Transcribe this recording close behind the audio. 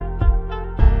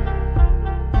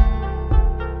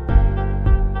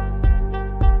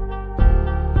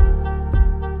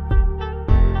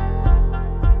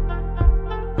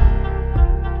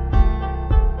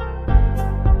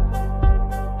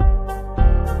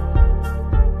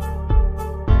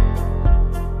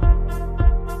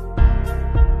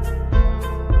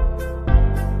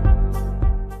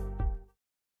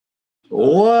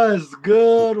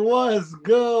good? What's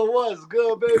good? What's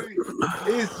good, baby?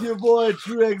 It's your boy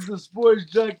True X, the Sports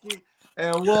Junkie,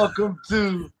 and welcome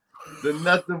to the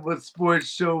Nothing But Sports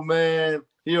Show, man.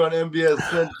 Here on Nbs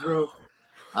Central.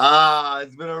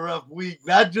 It's been a rough week,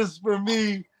 not just for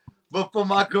me, but for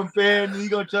my companion. He's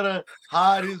gonna try to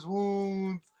hide his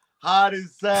wounds, hide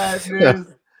his sadness.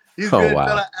 He's Oh gonna try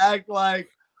wow. to act like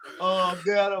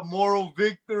they had a moral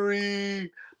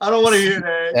victory. I don't want to hear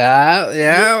that.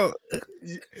 Yeah,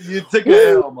 You, yeah. you took a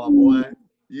Woo. L, my boy.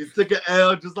 You took a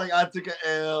L just like I took a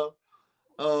L.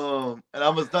 And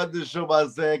I'm gonna start this show by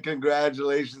saying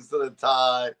congratulations to the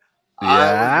Tide. I was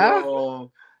Yeah.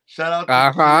 wrong. Shout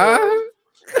out to Keo.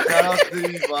 Uh-huh. Shout out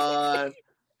to Yvonne.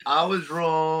 I was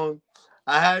wrong.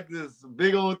 I had this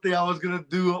big old thing I was gonna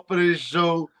do for this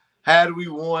show had we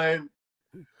won,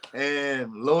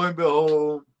 and lo and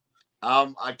behold,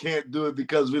 I can't do it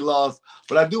because we lost.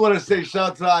 But I do want to say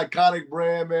shout out to the iconic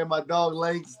brand, man. My dog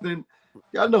Langston.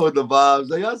 Y'all know what the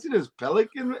vibes are. Y'all see this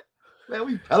pelican? Man,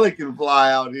 we pelican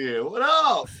fly out here. What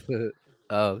up?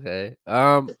 Okay.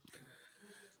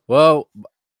 Well,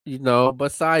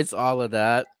 besides all of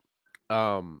that,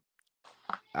 um,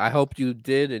 I hope you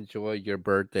did enjoy your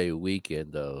birthday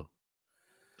weekend though.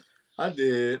 I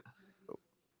did.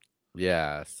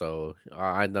 Yeah, so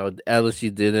I know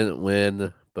LSU didn't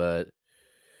win, but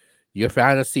your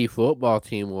fantasy football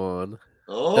team won.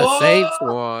 The Saints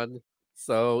Oh, won.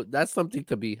 So that's something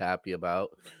to be happy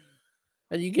about.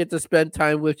 And you get to spend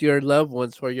time with your loved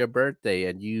ones for your birthday,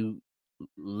 and you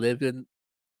live in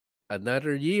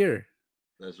another year.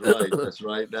 that's right. That's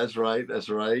right. That's right. That's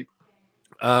right.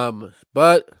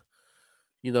 But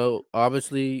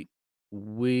obviously,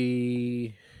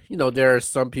 we, there are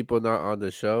some people not on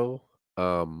the show.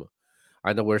 Um,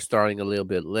 I know we're starting a little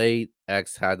bit late.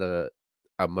 X had a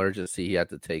emergency he had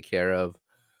to take care of.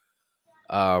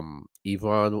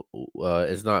 Yvonne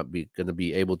is not going to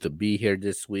be able to be here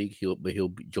this week. He'll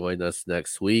join us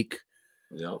next week.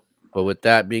 Yep. But with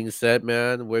that being said,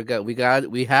 man,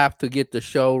 we have to get the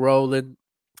show rolling.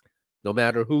 No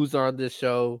matter who's on this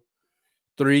show,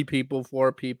 3 people,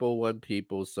 4 people, 1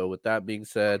 people. So with that being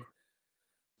said,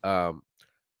 um,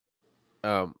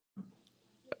 um,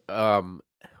 um,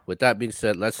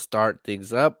 let's start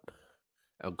things up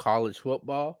on college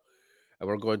football, and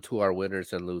we're going to our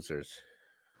winners and losers.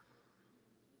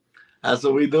 That's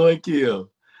what we doing, Keo.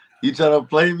 You trying to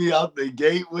play me out the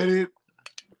gate with it?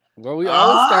 Well, we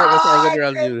always start with our I winner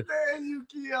and can't loser. stand you,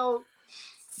 Keo.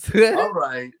 All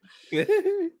right.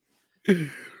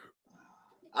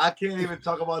 I can't even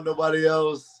talk about nobody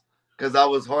else because I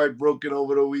was heartbroken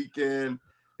over the weekend.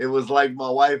 It was like my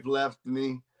wife left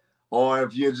me, or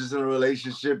if you're just in a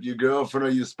relationship, your girlfriend or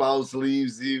your spouse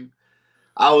leaves you.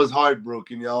 I was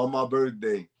heartbroken, y'all, on my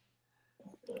birthday.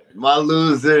 My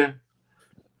loser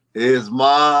is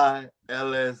my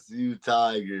LSU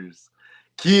Tigers.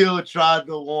 Keel tried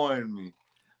to warn me.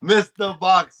 Mr.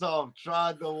 Box Off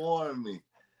tried to warn me.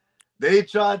 They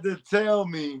tried to tell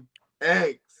me,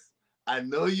 X, I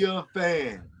know you're a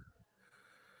fan,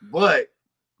 but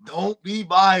don't be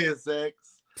biased, X.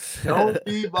 Don't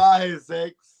be biased,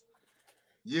 X.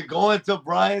 You're going to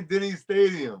Bryant Denny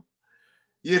Stadium.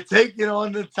 You're taking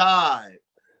on the Tide.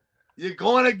 You're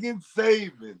going against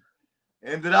Saban.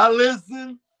 And did I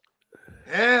listen?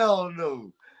 Hell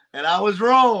no. And I was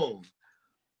wrong.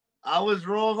 I was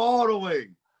wrong all the way.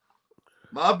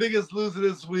 My biggest loser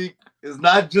this week is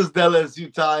not just the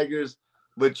LSU Tigers,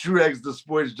 but Truex, the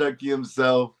sports junkie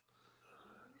himself,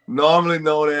 normally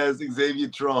known as Xavier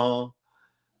Tron.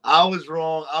 I was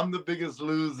wrong. I'm the biggest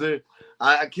loser.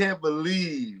 I can't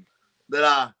believe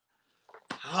that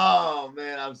oh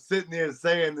man, I'm sitting here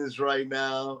saying this right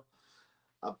now.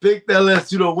 I picked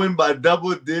LSU to win by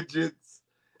double digits.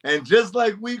 And just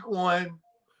like week 1,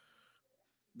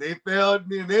 they failed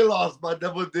me and they lost by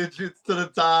double digits to the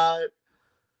Tide.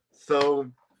 So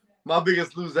my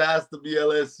biggest loser has to be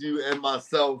LSU and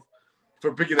myself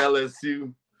for picking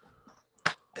LSU.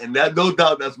 And that no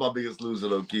doubt that's my biggest loser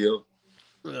though, Keel.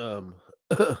 um,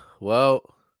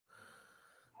 well,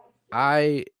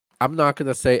 I I'm not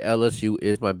gonna say LSU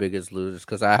is my biggest losers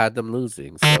because I had them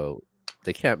losing, so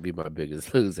they can't be my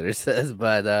biggest losers.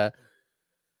 But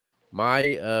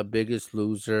my biggest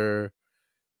loser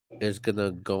is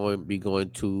gonna be going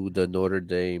to the Notre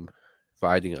Dame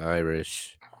Fighting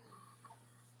Irish.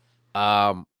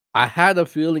 I had a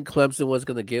feeling Clemson was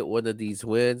gonna get one of these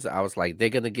wins. I was like, they're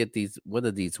gonna get one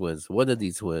of these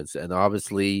wins, and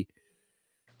obviously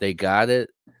they got it.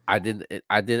 I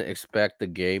didn't expect the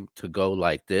game to go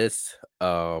like this.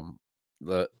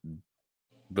 The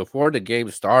Before the game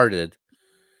started,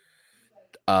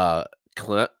 uh,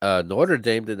 Notre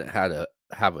Dame didn't had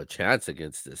have a chance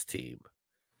against this team,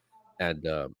 and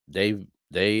they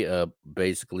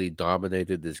basically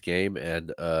dominated this game,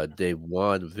 and they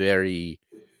won very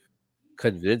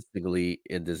convincingly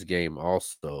in this game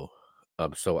also.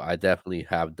 So I definitely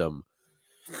have them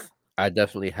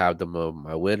on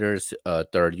my winners.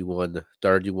 31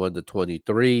 to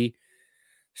 23.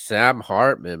 Sam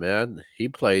Hartman, man, he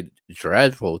played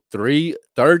dreadful.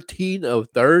 13 of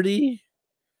 30.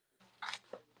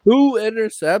 Two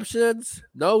interceptions,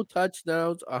 no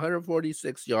touchdowns,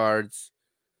 146 yards.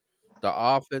 The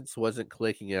offense wasn't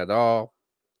clicking at all.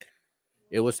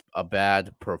 It was a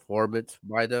bad performance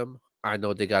by them. I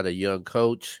know they got a young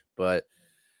coach, but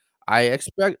I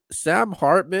expect Sam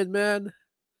Hartman, man.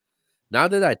 Now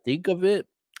that I think of it,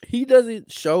 he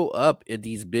doesn't show up in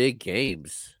these big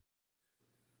games.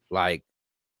 Like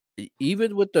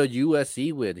even with the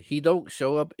USC win, he don't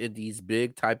show up in these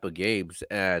big type of games.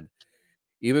 And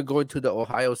even going to the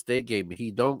Ohio State game,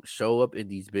 he don't show up in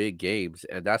these big games.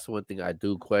 And that's one thing I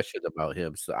do question about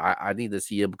him. So I need to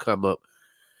see him come up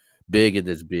big in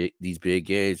these big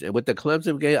games. And with the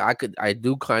Clemson game, I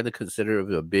do kind of consider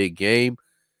it a big game,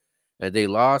 and they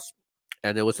lost,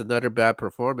 and it was another bad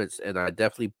performance. And I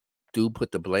definitely do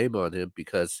put the blame on him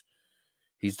because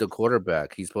he's the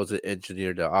quarterback. He's supposed to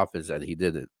engineer the offense, and he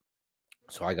didn't.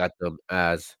 So I got them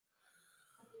as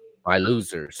my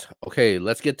losers. Okay,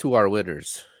 let's get to our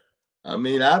winners. I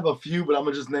mean, I have a few, but I'm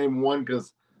gonna just name one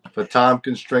because for time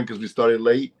constraint, because we started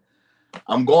late.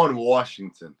 I'm going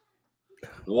Washington.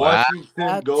 What?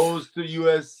 Washington goes to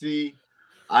USC.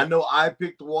 I know I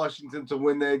picked Washington to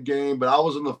win that game, but I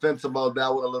was on the fence about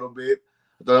that one a little bit.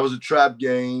 I thought it was a trap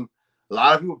game. A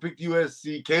lot of people picked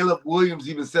USC. Caleb Williams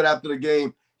even said after the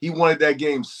game he wanted that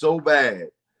game so bad.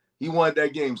 He wanted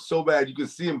that game so bad. You could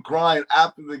see him crying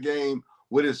after the game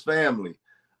with his family.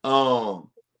 Um,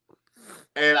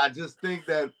 and I just think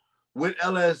that with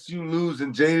LSU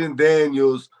losing, Jaden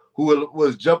Daniels, who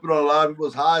was jumping on a lot of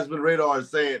people's Heisman radar,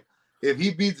 saying if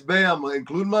he beats Bama,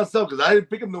 including myself, because I didn't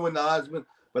pick him to win the Heisman,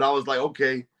 but I was like,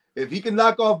 okay, if he can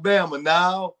knock off Bama,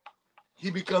 now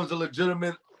he becomes a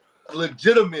legitimate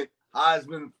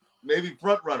Heisman, maybe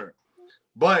front runner.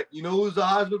 But you know who's a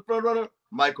Heisman front runner?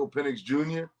 Michael Penix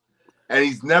Jr. And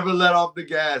he's never let off the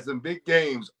gas in big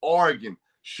games. Oregon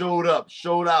showed up,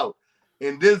 showed out.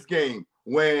 In this game,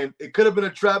 when it could have been a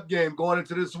trap game going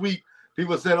into this week,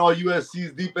 people said, "Oh,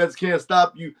 USC's defense can't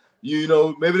stop you." You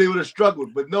know, maybe they would have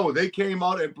struggled, but no, they came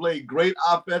out and played great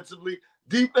offensively.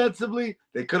 Defensively,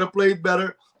 they could have played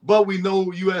better, but we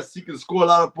know USC can score a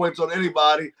lot of points on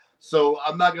anybody. So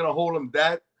I'm not gonna hold them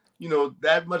that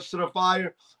much to the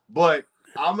fire. But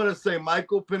I'm gonna say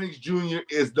Michael Penix Jr.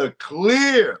 is the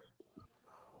clear,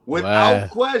 without Wow.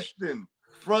 question,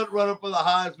 front runner for the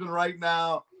Heisman right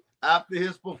now after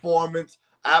his performance,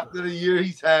 after the year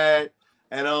he's had.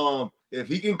 And if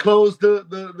he can close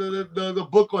the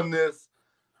book on this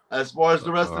as far as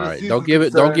the rest All of the right. season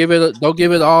concerned, Don't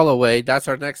give it all away. That's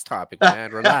our next topic,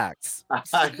 man. Relax. I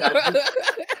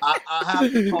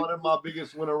have to call him my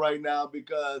biggest winner right now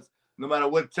because no matter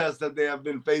what test that they have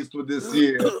been faced with this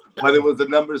year, whether it was the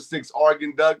number 6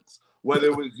 Oregon Ducks, whether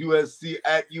it was USC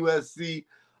at USC,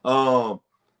 um,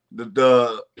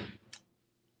 the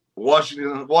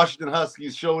Washington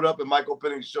Huskies showed up and Michael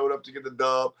Penix showed up to get the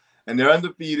dub, and they're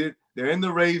undefeated. They're in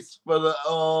the race for the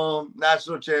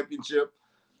national championship.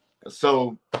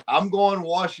 So I'm going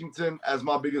Washington as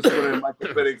my biggest winner, and Michael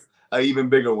Penix an even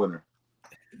bigger winner.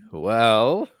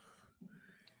 Well,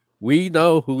 we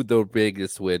know who the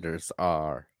biggest winners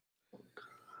are.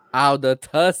 Out of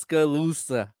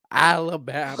Tuscaloosa,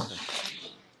 Alabama.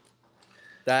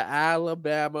 The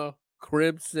Alabama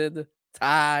Crimson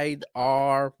Tide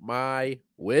are my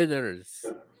winners.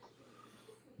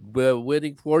 But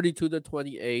winning 42 to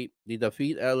 28, they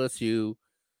defeat LSU.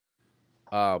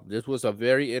 This was a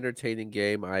very entertaining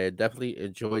game. I definitely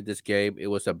enjoyed this game. It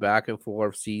was a back and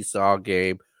forth seesaw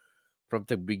game from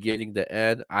the beginning to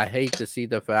end. I hate to see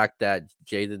the fact that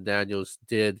Jaden Daniels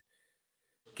did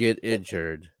get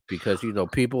injured because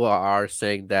people are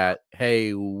saying that,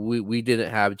 hey, we didn't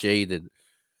have Jaden.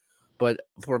 But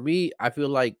for me, I feel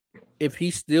like if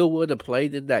he still would have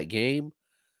played in that game,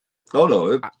 Oh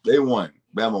no, I, they won.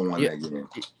 Bama won yeah, that game.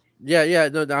 yeah.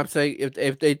 No, I'm saying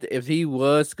if he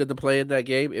was gonna play in that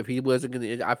game, if he wasn't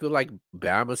gonna, I feel like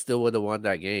Bama still would have won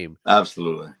that game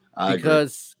Absolutely, I agree.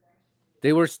 because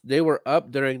they were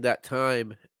up during that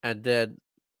time, and then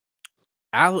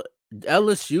Al-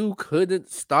 LSU couldn't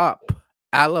stop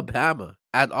Alabama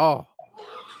at all.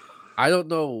 I don't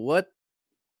know what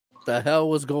the hell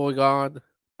was going on,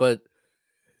 but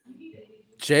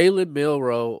Jalen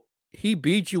Milroe, he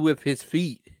beat you with his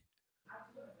feet.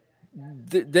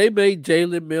 They made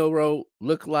Jalen Milroe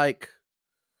look like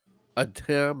a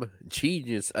damn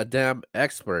genius, a damn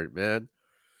expert, man.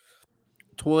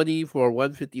 20 for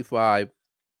 155.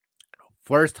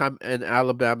 First time in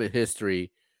Alabama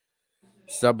history,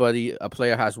 a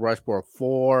player has rushed for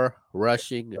 4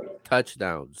 rushing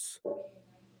touchdowns.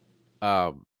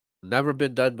 Um, Never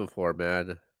been done before,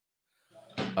 man.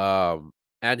 Um,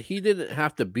 and he didn't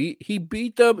have to he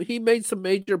beat them. He made some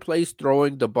major plays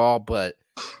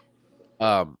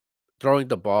um throwing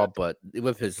the ball, but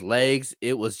with his legs,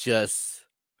 it was just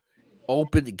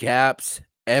open gaps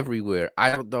everywhere.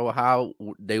 I don't know how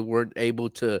they weren't able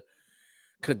to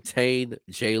contain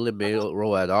Jalen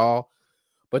Milroe at all.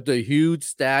 But the huge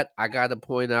stat I gotta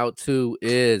point out too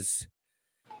is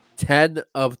 10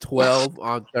 of 12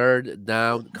 on third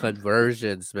down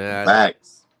conversions, man.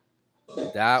 Facts.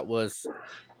 That was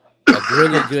a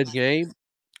really good game.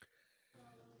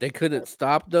 They couldn't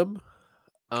stop them.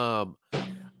 Um,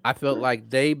 I felt like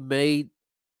they made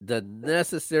the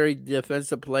necessary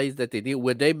defensive plays that they did.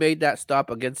 When they made that stop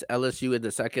against LSU in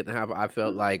the second half, I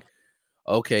felt like,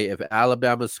 okay, if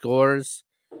Alabama scores,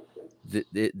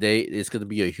 it's going to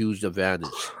be a huge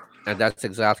advantage. And that's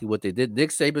exactly what they did.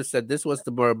 Nick Saban said this was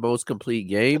the most complete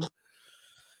game.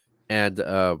 And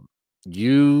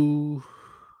you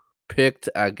picked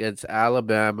against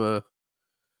Alabama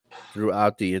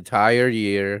throughout the entire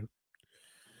year.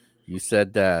 You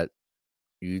said that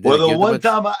you Well, didn't the give them one a.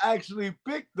 time I actually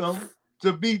picked them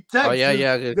to beat Oh yeah, Texas,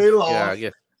 yeah, they yeah. I lost.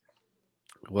 guess.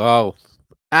 Well,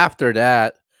 after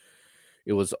that,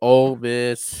 it was Ole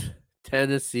Miss,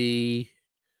 Tennessee,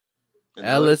 And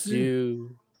LSU.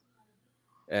 LSU,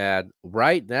 and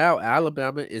right now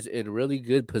Alabama is in really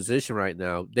good position right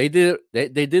now. They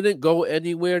didn't go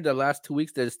anywhere the last 2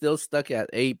 weeks. They're still stuck at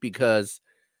 8 because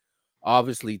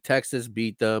obviously Texas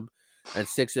beat them, and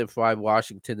 6-5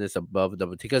 Washington is above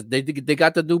them because they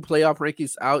got the new playoff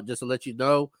rankings out. Just to let you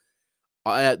know,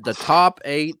 the top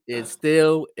 8 is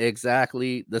still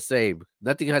exactly the same.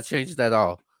 Nothing has changed at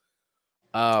all.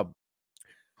 Um,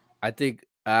 I think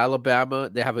Alabama,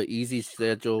 they have an easy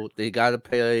schedule. They got to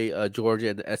play Georgia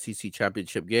in the SEC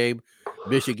championship game.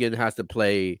 Michigan has to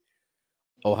play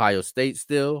Ohio State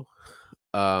still.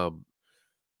 Um,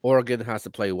 Oregon has to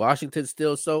play Washington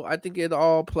still. So I think it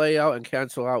all play out and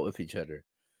cancel out with each other.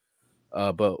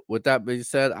 But with that being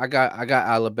said, I got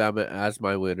Alabama as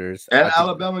my winners. And I think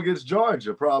Alabama gets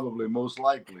Georgia, probably, most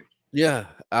likely. yeah,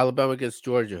 Alabama against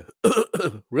Georgia.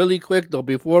 Really quick though,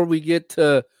 before we get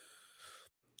to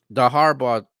the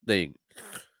Harbaugh thing.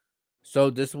 So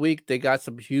this week they got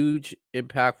some huge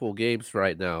impactful games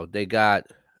right now. They got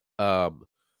um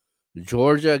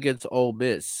Georgia against Ole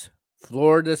Miss,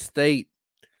 Florida State,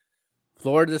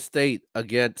 Florida State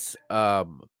against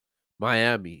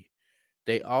Miami.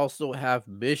 They also have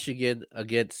Michigan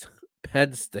against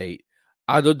Penn State.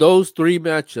 Out of those 3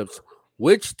 matchups,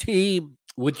 which team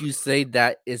would you say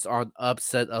that is on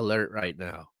upset alert right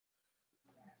now?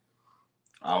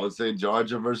 I would say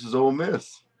Georgia versus Ole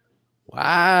Miss.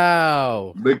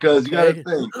 Wow. Because you got to Okay.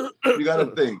 think. You got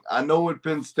to think. I know what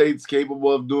Penn State's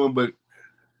capable of doing, but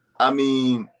I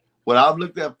mean, what I've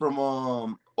looked at from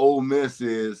Ole Miss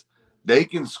is they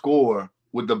can score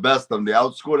with the best of them. They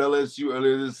outscored LSU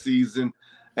earlier this season,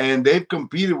 and they've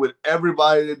competed with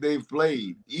everybody that they've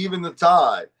played, even the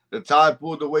Tide. The Tide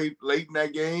pulled away late in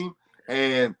that game,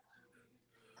 and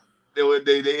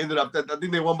they ended up. I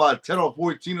think they won by 10 or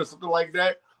 14 or something like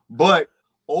that. But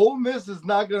Ole Miss is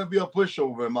not going to be a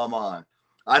pushover in my mind.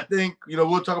 I think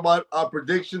we'll talk about our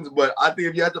predictions, but I think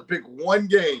if you had to pick one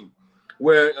game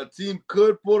where a team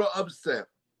could pull the upset,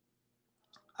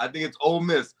 I think it's Ole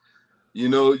Miss.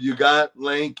 You got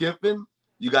Lane Kiffin,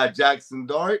 you got Jackson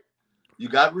Dart, you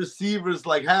got receivers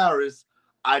like Harris.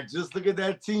 I just look at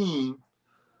that team.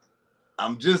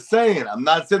 I'm just saying. I'm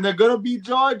not saying they're gonna beat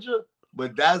Georgia,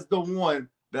 but that's the one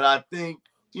that I think.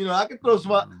 I can throw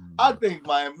some. I think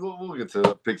Miami. We'll get to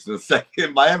the picks in a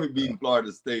second. Miami beating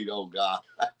Florida State. Oh God.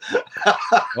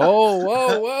 Oh,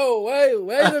 whoa,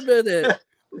 wait a minute.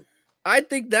 I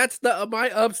think that's my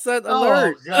upset Oh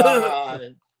alert.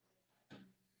 God.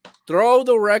 Throw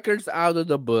the records out of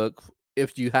the book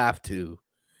if you have to.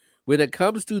 When it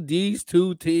comes to these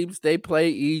two teams, they play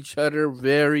each other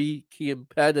very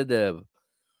competitive.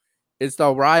 It's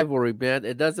the rivalry, man.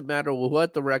 It doesn't matter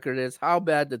what the record is, how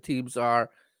bad the teams are.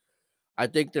 I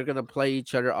think they're gonna play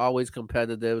each other always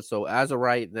competitive. So as of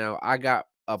right now, I got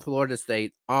a Florida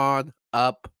State on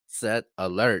upset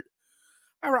alert.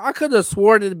 I could have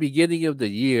sworn in the beginning of the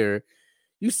year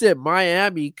you said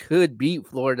Miami could beat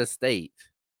Florida State.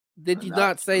 Did you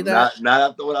not say that?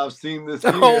 Not after what I've seen this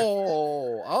year.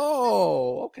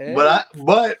 Okay. But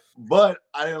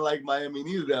I didn't like Miami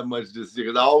neither that much this year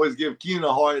because I always give Keenan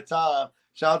a hard time.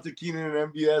 Shout out to Keenan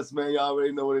and MBS, man. Y'all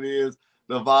already know what it is.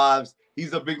 The vibes.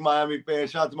 He's a big Miami fan.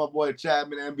 Shout out to my boy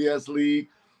Chapman, MBS League.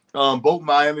 Both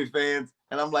Miami fans.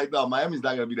 And I'm like, no, Miami's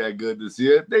not gonna be that good this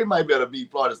year. They might be able to beat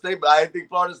Florida State, but I didn't think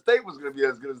Florida State was gonna be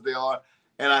as good as they are.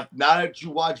 And now that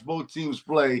you watch both teams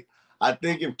play, I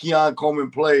think if Keon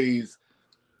Coleman plays,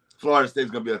 Florida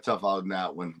State's gonna be a tough out in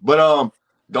that one. But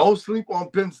don't sleep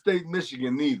on Penn State,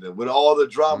 Michigan neither. With all the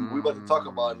drama we about to talk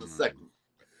about in a second.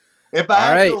 If I All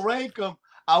had to right. rank them,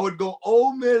 I would go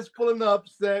Ole Miss pulling the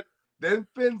upset, then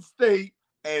Penn State,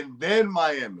 and then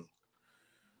Miami.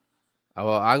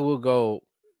 Well, I will go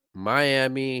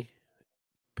Miami,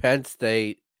 Penn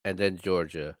State, and then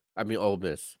Georgia. I mean, Ole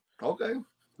Miss. Okay.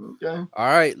 Okay. All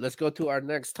right, let's go to our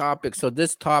next topic. So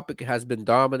this topic has been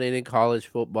dominating college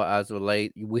football as of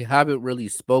late. We haven't really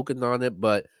spoken on it,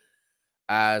 but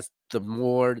as the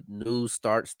more news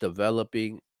starts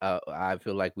developing, I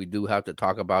feel like we do have to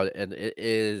talk about it, and it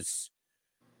is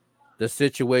the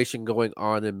situation going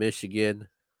on in Michigan.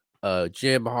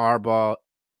 Jim Harbaugh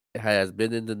has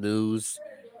been in the news.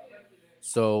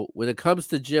 So when it comes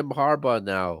to Jim Harbaugh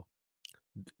now,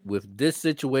 with this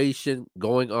situation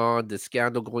going on, the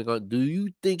scandal going on, do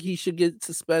you think he should get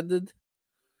suspended?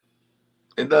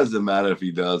 It doesn't matter if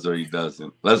he does or he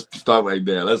doesn't. Let's start right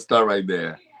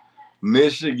there.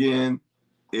 Michigan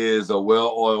is a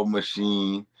well-oiled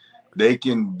machine. They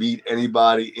can beat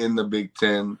anybody in the Big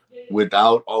Ten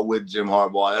without or with Jim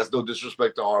Harbaugh. That's no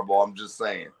disrespect to Harbaugh. I'm just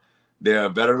saying they're a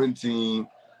veteran team.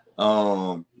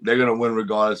 They're gonna win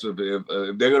regardless if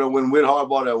they're gonna win with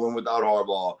Harbaugh. They'll win without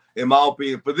Harbaugh. In my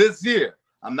opinion, for this year,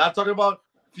 I'm not talking about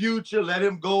future. Let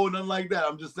him go, nothing like that.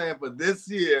 I'm just saying for this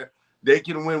year, they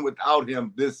can win without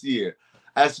him this year.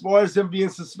 As far as him being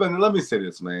suspended, let me say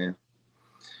this, man.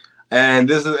 And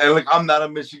look, I'm not a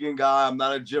Michigan guy. I'm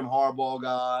not a Jim Harbaugh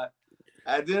guy.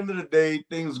 At the end of the day,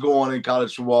 things go on in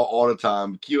college football all the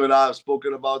time. Q and I have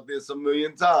spoken about this a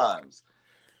million times.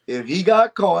 If he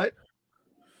got caught,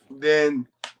 then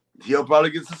he'll probably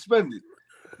get suspended.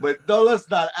 But let's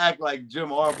not act like Jim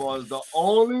Harbaugh is the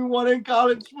only one in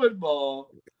college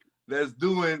football that's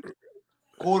doing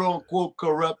quote unquote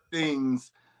corrupt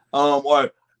things.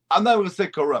 Or I'm not going to say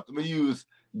corrupt. I'm going to use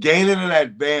gaining an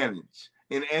advantage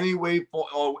in any way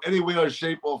or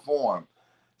shape or form.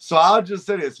 So I'll just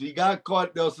say this: if he got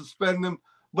caught, they'll suspend him.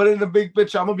 But in the big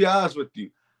picture, I'm gonna be honest with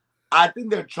you. I think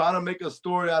they're trying to make a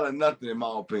story out of nothing, in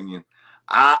my opinion.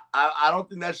 I don't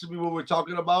think that should be what we're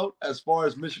talking about as far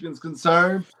as Michigan's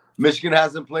concerned. Michigan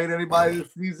hasn't played anybody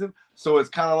this season, so it's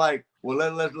kind of like, well,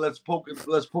 let's poke at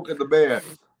the bear.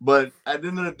 But at the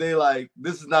end of the day, like,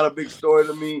 this is not a big story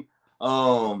to me.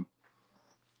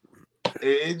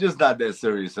 It's just not that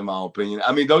serious, in my opinion.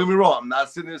 I mean, don't get me wrong. I'm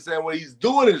not sitting there saying what he's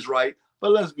doing is right,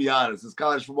 but let's be honest. It's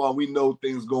college football. We know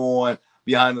things go on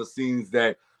behind the scenes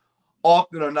that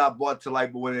often are not brought to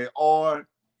light, but when they are,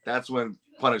 that's when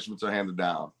punishments are handed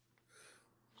down.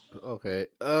 Okay.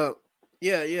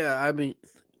 Yeah. I mean,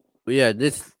 yeah.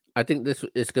 I think this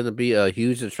is going to be a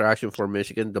huge attraction for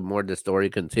Michigan. The more the story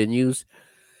continues,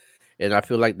 and I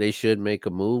feel like they should make a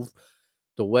move.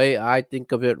 The way I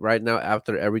think of it right now,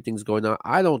 after everything's going on,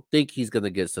 I don't think he's going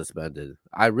to get suspended.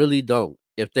 I really don't.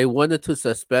 If they wanted to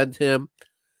suspend him,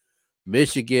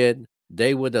 Michigan,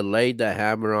 they would have laid the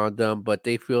hammer on them, but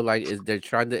they feel like they're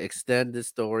trying to extend the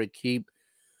story, keep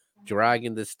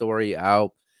dragging the story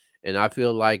out. And I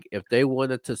feel like if they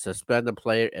wanted to suspend a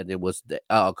player and it was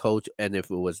a coach, and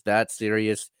if it was that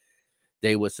serious,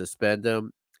 they would suspend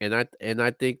them. And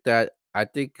I think that I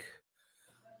think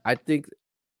I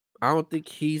don't think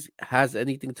he's has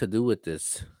anything to do with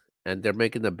this. And they're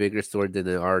making a bigger story than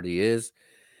it already is.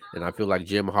 And I feel like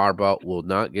Jim Harbaugh will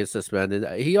not get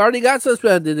suspended. He already got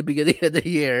suspended at the beginning of the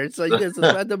year. So you can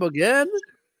suspend him again?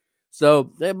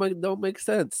 So that don't make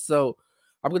sense. So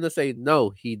I'm gonna say no,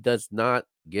 he does not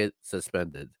get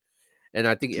suspended. And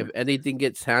I think if anything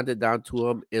gets handed down to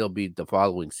him, it'll be the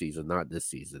following season, not this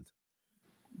season.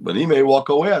 But he may walk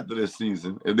away after this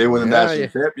season if they win the Yeah, national yeah,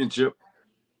 championship.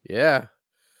 yeah.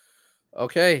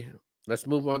 Okay, let's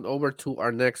move on over to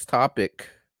our next topic.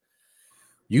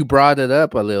 You brought it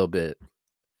up a little bit.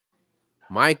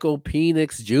 Michael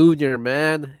Penix Jr.,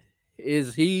 man.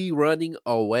 Is he running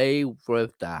away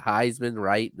with the Heisman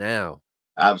right now?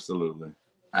 Absolutely.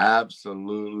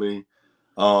 Absolutely.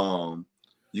 Um,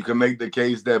 you can make the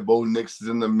case that Bo Nix is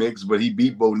in the mix, but he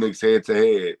beat Bo Nix head to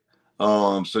head.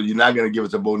 So you're not gonna give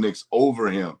it to Bo Nix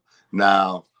over him.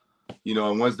 Now,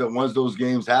 and once those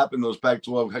games happen, those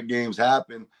Pac-12 games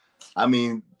happen, I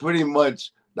mean, pretty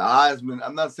much the Heisman.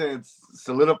 I'm not saying it's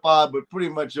solidified, but pretty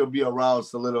much it'll be around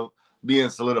being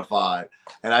solidified.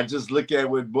 And I just look at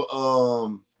what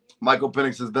Michael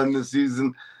Penix has done this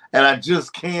season, and I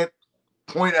just can't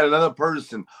point at another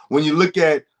person. When you look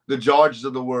at the Georgias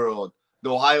of the world,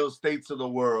 the Ohio States of the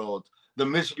world, the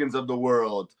Michigans of the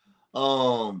world,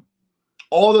 all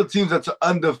the teams that's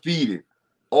undefeated,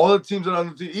 all the teams that are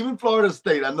undefeated, even Florida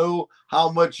State. I know how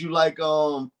much you like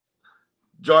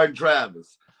Jordan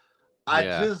Travis. I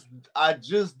Yeah. just I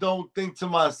just don't think to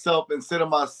myself and say to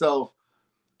myself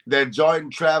that Jordan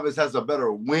Travis has a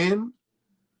better win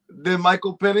than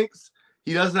Michael Penix.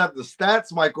 He doesn't have the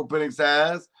stats Michael Penix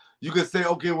has. You could say,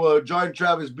 okay, well, Jordan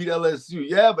Travis beat LSU.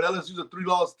 Yeah, but LSU's a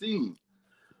 3-loss team.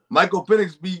 Michael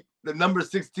Penix beat the number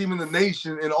 6 team in the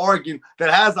nation in Oregon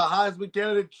that has a Heisman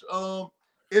candidate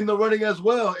in the running as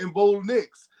well in Bo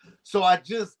Nix. So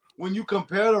when you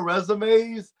compare the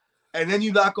resumes and then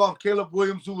you knock off Caleb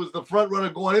Williams, who was the front runner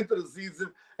going into the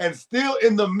season and still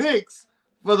in the mix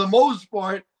for the most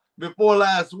part before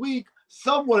last week,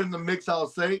 somewhat in the mix, I'll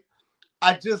say.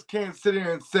 I just can't sit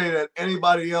here and say that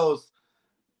anybody else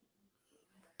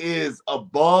is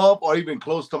above or even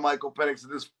close to Michael Penix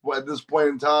at this point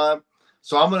in time.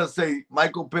 So I'm going to say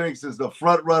Michael Penix is the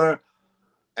front runner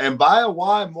and by a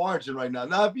wide margin right now.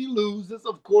 Now, if he loses,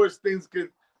 of course, things could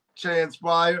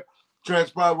transpire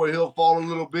where he'll fall a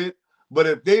little bit. But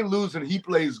if they lose and he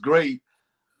plays great,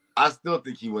 I still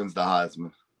think he wins the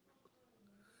Heisman.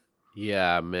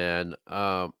 Yeah, man.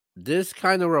 This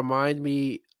kind of remind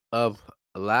me of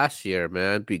last year,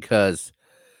 man, because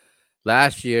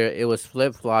last year it was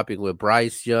flip flopping with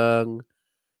Bryce Young.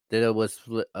 Then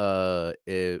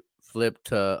it flipped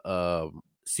to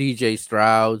CJ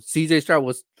Stroud. CJ Stroud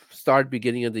was started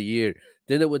beginning of the year.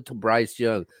 Then it went to Bryce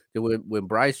Young. Then when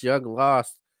Bryce Young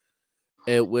lost,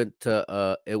 it went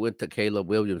to Caleb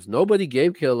Williams. Nobody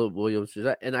gave Caleb Williams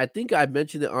that, and I think I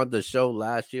mentioned it on the show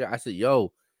last year. I said,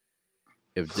 "Yo,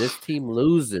 if this team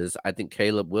loses, I think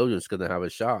Caleb Williams is gonna have a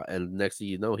shot." And next thing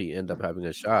you know, he ended up having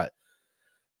a shot.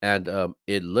 And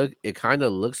it kind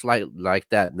of looks like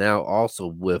that now also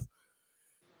with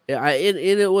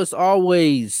it was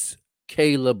always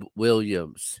Caleb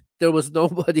Williams. There was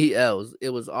nobody else.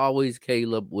 It was always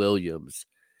Caleb Williams.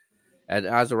 And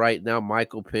as of right now,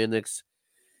 Michael Penix,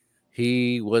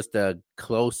 he was the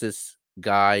closest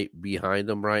guy behind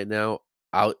him right now.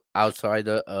 Outside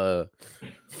of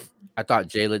I thought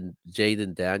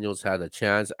Jaden Daniels had a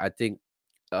chance. I think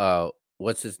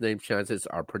what's his name chances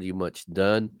are pretty much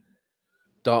done.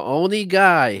 The only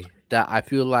guy that I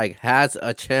feel like has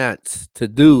a chance to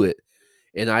do it,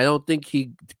 and I don't think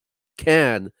he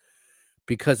can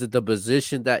because of the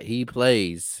position that he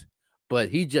plays, but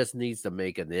he just needs to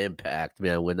make an impact,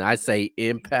 man. When I say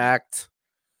impact,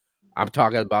 I'm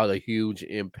talking about a huge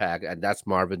impact, and that's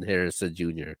Marvin Harrison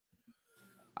Jr.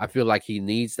 I feel like he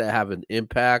needs to have an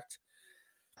impact.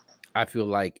 I feel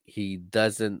like he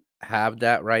doesn't have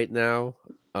that right now.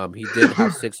 He did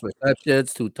have 6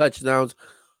 receptions, 2 touchdowns,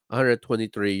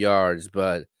 123 yards,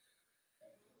 but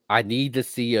I need to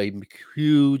see a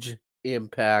huge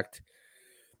impact.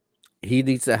 He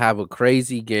needs to have a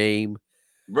crazy game.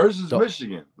 Versus The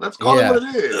Michigan. Let's call it Yeah. what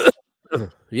it is.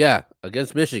 Yeah,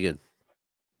 against Michigan.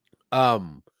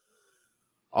 Um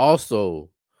Also,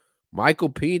 Michael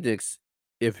Penix,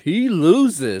 if he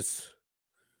loses,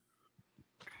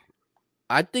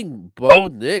 I think Bo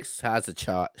Nix has a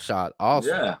shot also.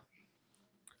 Yeah.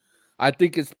 I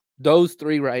think it's those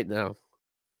three right now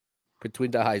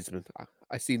between the Heisman.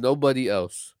 I see nobody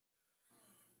else.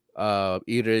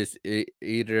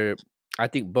 Either I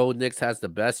think Bo Nix has the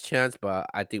best chance, but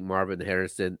I think Marvin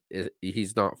Harrison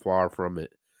he's not far from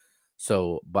it.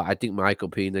 So, but I think Michael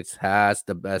Penix has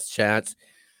the best chance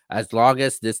as long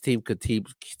as this team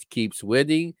keeps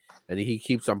winning and he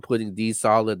keeps on putting these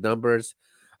solid numbers.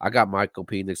 I got Michael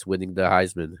Penix winning the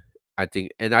Heisman. I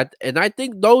think, and I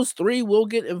think those three will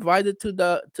get invited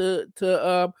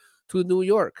to New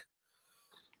York.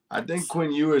 I think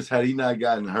Quinn Ewers, had he not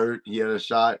gotten hurt, he had a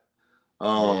shot.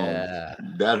 Yeah,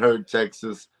 That hurt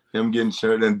Texas, him getting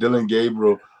hurt, and Dylan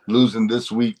Gabriel losing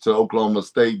this week to Oklahoma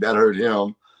State, that hurt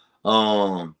him.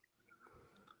 Um,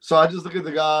 so I just look at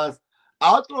the guys.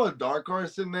 I'll throw a dark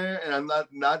horse in there, and I'm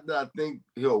not that I think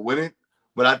he'll win it,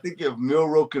 but I think if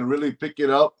Milroe can really pick it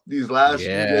up these last few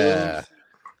yeah, games,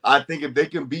 I think if they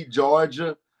can beat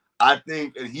Georgia, I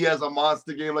think, and he has a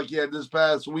monster game like he had this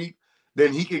past week,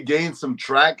 then he could gain some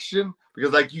traction.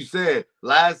 Because, like you said,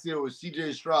 last year was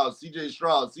CJ Stroud, CJ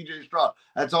Stroud, CJ Stroud.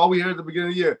 That's all we heard at the beginning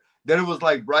of the year. Then it was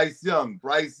like Bryce Young.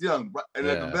 And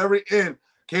at the yeah, very end,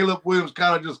 Caleb Williams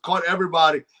kind of just caught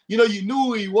everybody. You know, you knew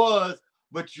who he was,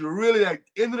 but you really like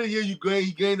end of the year he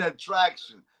gained that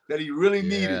traction that he really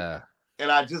needed. Yeah.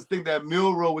 And I just think that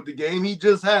Milroe with the game he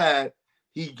just had,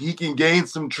 he can gain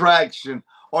some traction.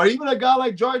 Or even a guy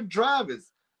like Jordan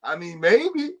Travis. I mean,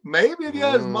 maybe if he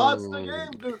has monster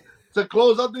Mm. game to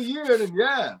close out the year, then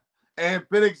yeah. And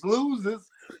PENIX loses,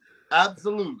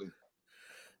 absolutely.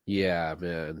 Yeah,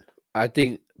 man. I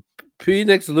think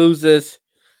Phoenix loses.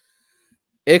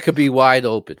 It could be wide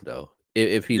open though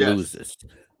if he Yes. loses.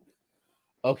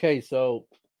 Okay, so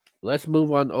let's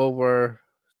move on over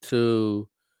to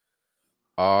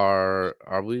are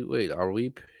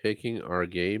we picking our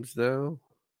games now?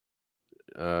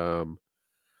 Um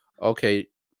okay.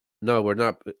 No, we're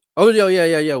not. Oh,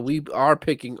 yeah. We are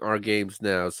picking our games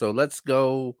now. So let's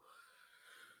go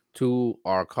to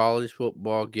our college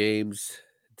football games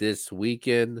this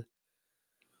weekend.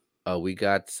 We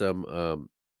got some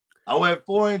I went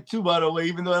 4-2, by the way,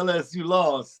 even though LSU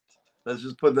lost. Let's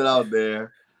just put that out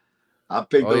there. I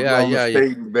picked oh yeah, Oklahoma yeah, yeah.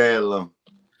 State and Bedlam.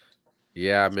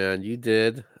 Yeah, man, you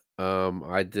did.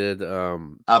 I did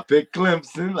I picked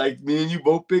Clemson, like me and you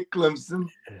both picked Clemson.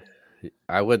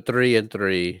 I went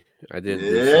 3-3. I didn't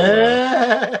do so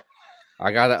well. Yeah.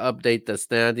 I gotta update the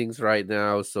standings right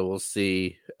now, so we'll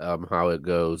see how it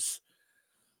goes.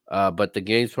 But the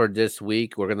games for this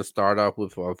week, we're gonna start off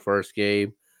with our first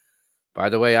game. By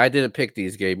the way, I didn't pick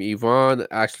these games. Yvonne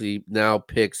actually now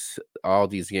picks all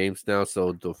these games now.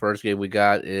 So the first game we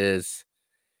got is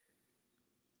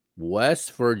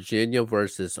West Virginia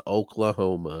versus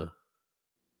Oklahoma.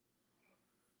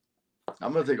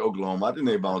 I'm gonna take Oklahoma. I think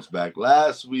they bounced back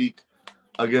last week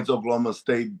against Oklahoma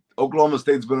State. Oklahoma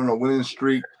State's been on a winning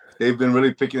streak. They've been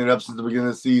really picking it up since the beginning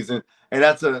of the season, and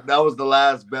that was the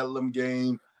last Bedlam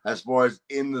game as far as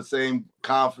in the same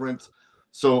conference.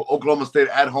 So Oklahoma State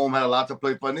at home had a lot to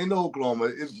play for. And they know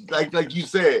Oklahoma. It's like you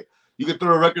said, you can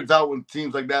throw the records out when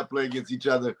teams like that play against each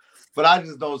other. But I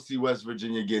just don't see West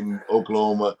Virginia getting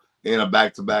Oklahoma in a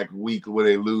back-to-back week where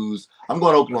they lose. I'm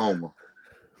going Oklahoma.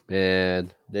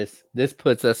 Man, this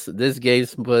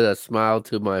game's put a smile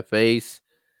to my face.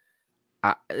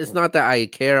 It's not that I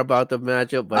care about the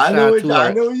matchup, but I know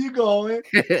where you're going.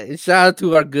 shout out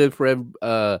to our good friend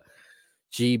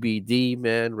GBD,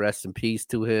 man. Rest in peace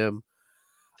to him.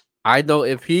 I know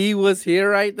if he was here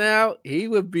right now, he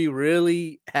would be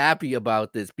really happy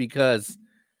about this because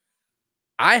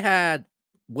I had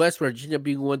West Virginia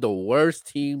being one of the worst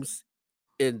teams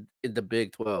in the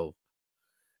Big 12.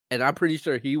 And I'm pretty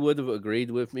sure he would have agreed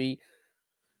with me.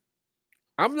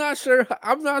 I'm not sure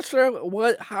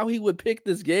what how he would pick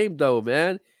this game though,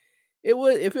 man. It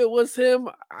would if it was him,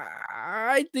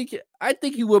 I think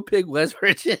he would pick West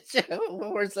Virginia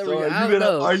for some So reason. I don't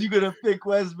know. are you gonna pick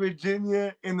West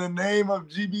Virginia in the name of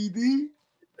GBD?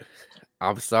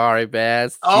 I'm sorry, man.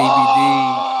 GBD.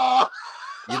 Oh,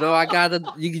 You know I gotta.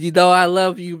 You know I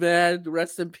love you, man.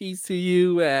 Rest in peace to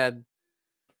you, and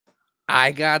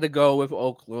I gotta go with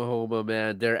Oklahoma,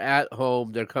 man. They're at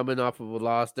home. They're coming off of a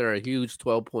loss. They're a huge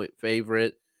 12-point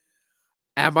favorite.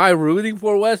 Am I rooting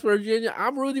for West Virginia?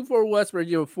 I'm rooting for West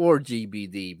Virginia for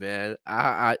GBD, man.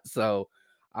 So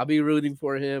I'll be rooting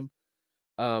for him,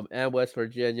 and West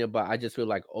Virginia, but I just feel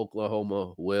like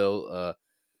Oklahoma will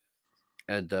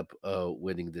end up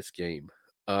winning this game.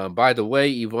 By the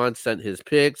way, Yvonne sent his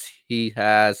picks. He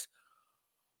has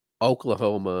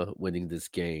Oklahoma winning this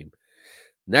game.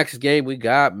 Next game we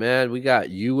got, man, we got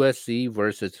USC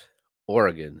versus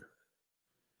Oregon.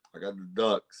 I got the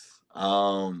Ducks.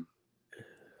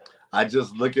 I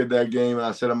just look at that game and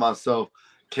I said to myself,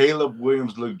 Caleb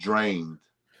Williams looked drained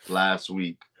last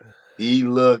week. He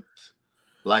looked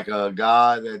like a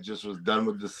guy that just was done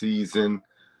with the season.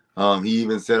 He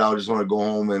even said, I just want to go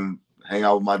home and hang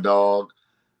out with my dog,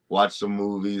 watch some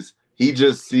movies. He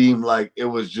just seemed like it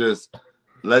was just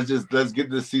let's get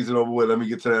this season over with. Let me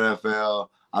get to the NFL.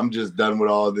 I'm just done with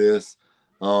all this.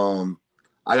 I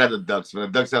got the Ducks, man.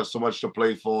 The Ducks have so much to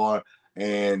play for,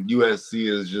 and USC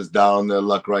is just down on their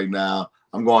luck right now.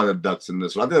 I'm going the Ducks in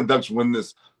this one. I think the Ducks win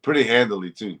this pretty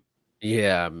handily too.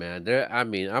 Yeah, man. I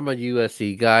mean, I'm a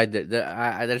USC guy.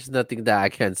 There's nothing that I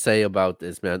can say about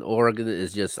this, man. Oregon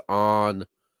is just on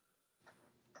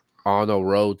a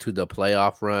road to the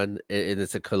playoff run, and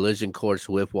it's a collision course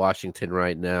with Washington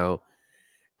right now.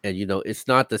 And it's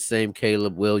not the same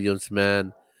Caleb Williams,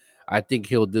 man. I think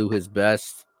he'll do his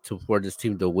best for this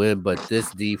team to win, but this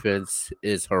defense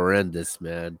is horrendous,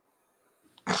 man.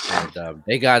 And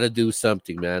they got to do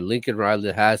something, man. Lincoln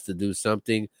Riley has to do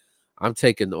something. I'm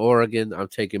taking Oregon. I'm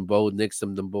taking Bo Nix,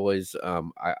 them boys.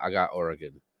 I got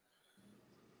Oregon.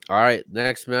 All right,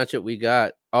 next matchup we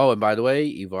got. Oh, and by the way,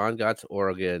 Yvonne got to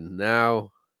Oregon.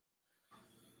 Now,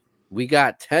 We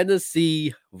got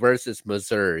Tennessee versus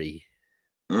Missouri.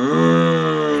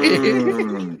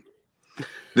 Mm.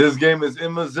 This game is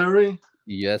in Missouri.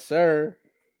 Yes, sir.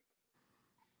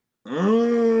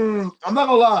 I'm not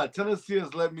gonna lie. Tennessee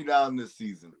has let me down this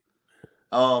season.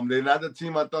 They're not the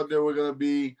team I thought they were gonna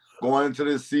be going into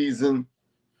this season.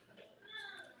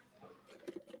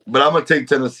 But I'm gonna take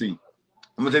Tennessee.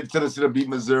 I'm gonna take Tennessee to beat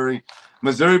Missouri.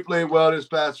 Missouri played well this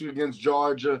past week against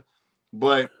Georgia,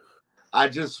 but I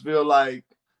just feel like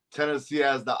Tennessee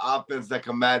has the offense that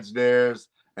can match theirs,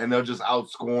 and they'll just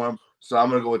outscore them. So I'm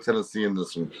gonna go with Tennessee in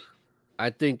this one. I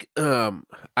think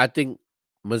I think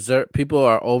Missouri people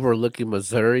are overlooking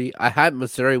Missouri. I had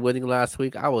Missouri winning last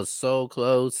week. I was so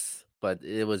close, but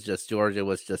it was just Georgia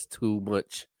was just too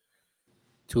much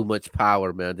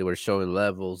power, man. They were showing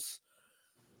levels.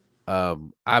 I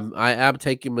am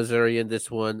taking Missouri in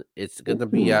this one. It's gonna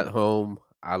be at home.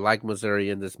 I like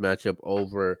Missouri in this matchup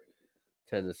over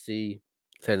Tennessee.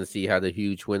 Tennessee had a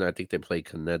huge win. I think they played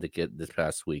Connecticut this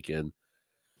past weekend.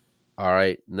 All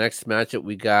right, next matchup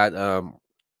we got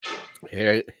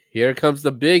here here comes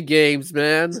the big games,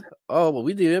 man. Oh, well,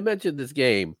 we didn't mention this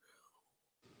game.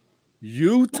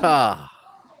 Utah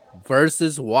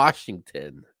versus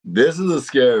Washington. This is a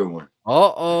scary one.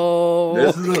 Uh-oh.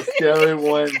 This is a scary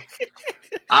one.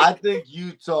 I think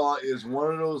Utah is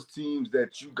one of those teams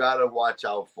that you gotta watch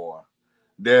out for.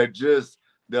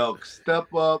 They'll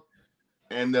step up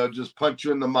and they'll just punch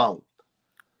you in the mouth.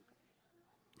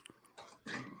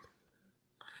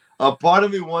 A part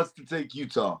of me wants to take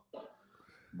Utah,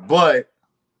 but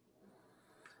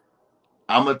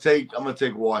I'm gonna take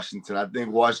Washington. I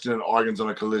think Washington and Oregon's on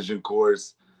a collision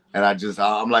course, and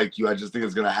I'm like you. I just think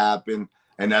it's gonna happen,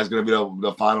 and that's gonna be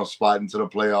the final spot into the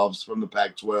playoffs from the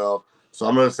Pac-12. So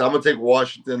I'm gonna take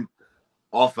Washington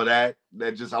off of that.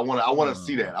 I want to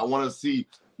see that. I want to see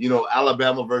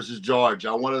Alabama versus Georgia.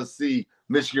 I want to see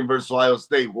Michigan versus Ohio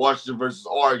State, Washington versus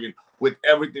Oregon, with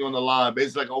everything on the line.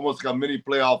 Basically, like almost like a mini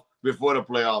playoff before the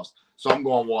playoffs. So I'm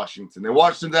going Washington. And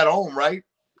Washington's at home, right?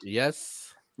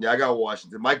 Yes. Yeah, I got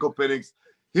Washington. Michael Penix.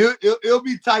 It'll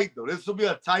be tight though. This will be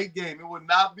a tight game. It will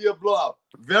not be a blowout.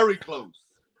 Very close.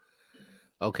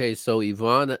 Okay, so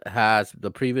Yvonne has the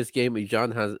previous game.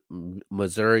 Yvonne has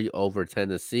Missouri over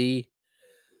Tennessee.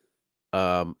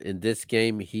 In this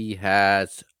game, he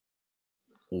has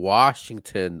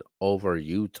Washington over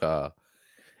Utah.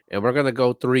 And we're gonna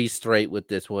go three straight with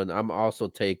this one. I'm also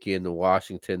taking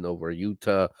Washington over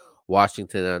Utah.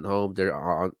 Washington at home.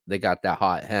 They got that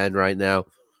hot hand right now.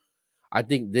 I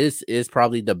think this is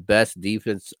probably the best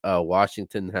defense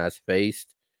Washington has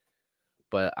faced.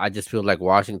 But I just feel like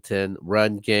Washington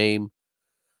run game,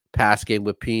 pass game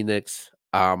with PENIX.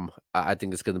 I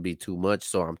think it's gonna be too much.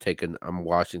 So I'm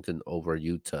Washington over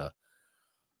Utah.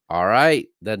 All right.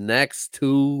 The next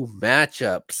two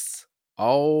matchups.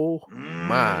 Oh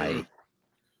my.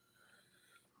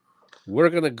 We're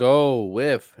gonna go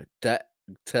with the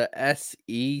to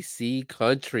SEC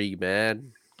country,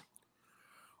 man.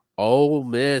 Ole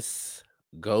Miss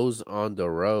goes on the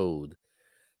road.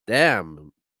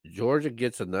 Damn, Georgia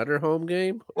gets another home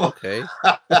game. Okay.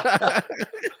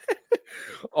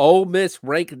 Ole Miss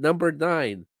ranked number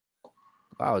 9.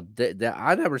 Wow,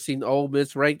 I never seen Ole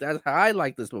Miss ranked as high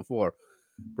like this before.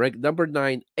 Ranked number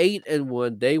 9,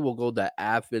 8-1. They will go to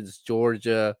Athens,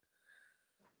 Georgia.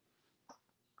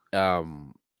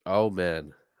 Oh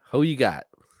man, who you got?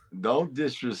 Don't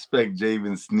disrespect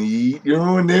Javen Sneed. You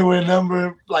remember when they were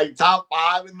number like top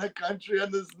 5 in the country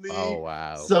under Oh Sneed?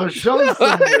 wow. So show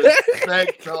some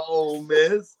respect to Ole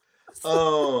Miss.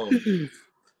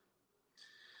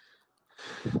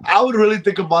 I would really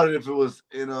think about it if it was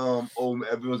in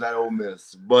if it was at Ole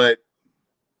Miss, but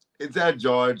it's at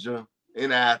Georgia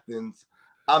in Athens.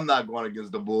 I'm not going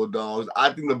against the Bulldogs.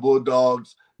 I think the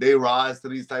Bulldogs, they rise to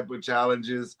these type of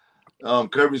challenges.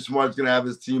 Kirby Smart's gonna have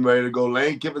his team ready to go.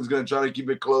 Lane Kiffin's gonna try to keep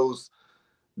it close.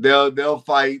 They'll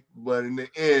fight, but in the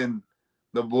end,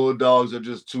 the Bulldogs are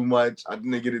just too much. I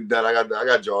think they get it done. I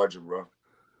got Georgia, bro.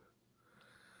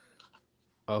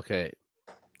 Okay.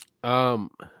 Um,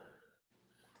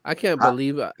 I can't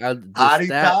believe Hotty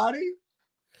toddy.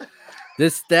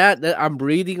 this stat that I'm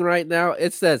reading right now.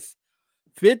 It says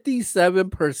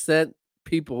 57%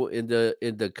 people in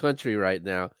the country right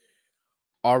now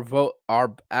are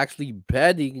actually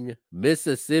betting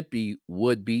Mississippi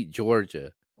would beat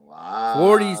Georgia. Wow.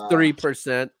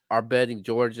 43% are betting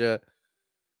Georgia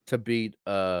to beat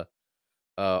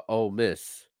Ole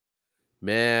Miss.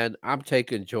 Man, I'm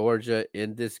taking Georgia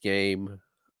in this game.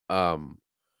 Um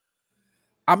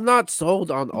I'm not sold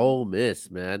on Ole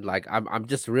Miss, man. Like I'm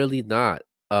just really not.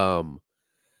 Um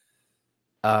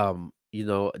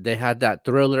they had that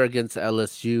thriller against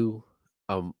LSU.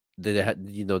 They had,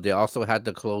 they also had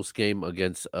the close game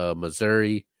against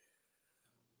Missouri.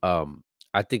 Um,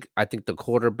 I think the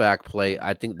quarterback play.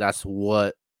 I think that's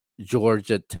what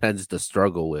Georgia tends to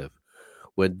struggle with.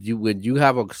 When you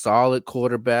have a solid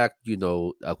quarterback,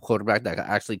 a quarterback that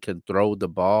actually can throw the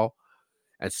ball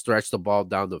and stretch the ball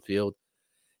down the field.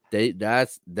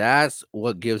 That's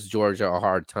what gives Georgia a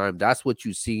hard time. That's what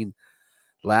you seen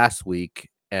last week,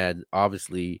 and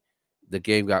obviously the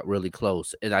game got really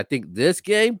close. And I think this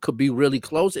game could be really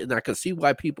close, and I can see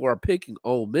why people are picking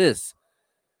Ole Miss.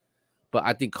 But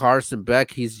I think Carson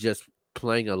Beck, he's just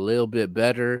playing a little bit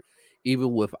better,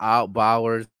 even without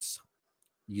Bowers.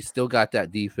 You still got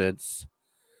that defense.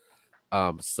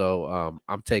 I'm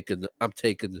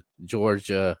taking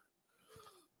Georgia,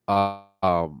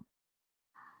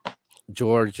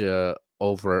 Georgia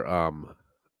over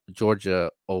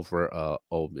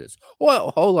Ole Miss.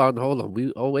 Well, hold on.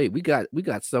 Wait, we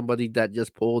got somebody that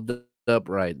just pulled up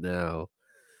right now.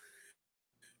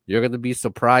 You're gonna be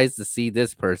surprised to see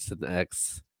this person,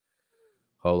 X.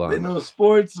 Hold on. They know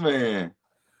sports, man.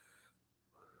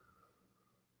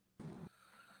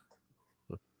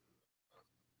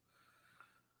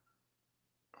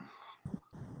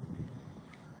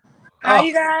 Hi, Oh.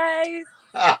 you guys.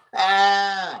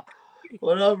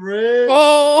 What up, Red?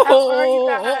 How are you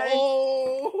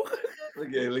Oh,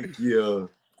 guys? Look, Keo.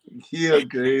 Keo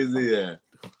crazy, yeah.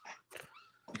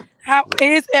 How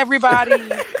is everybody?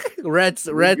 We Red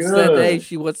said, "Hey, good.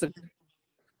 she wants to."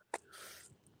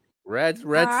 Red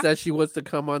Huh? said she wants to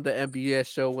come on the MBS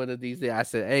show one of these days. I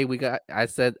said, "Hey, we got." I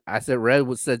said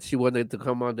Red said she wanted to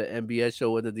come on the MBS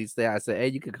show one of these days. I said, "Hey,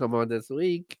 you can come on this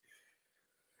week."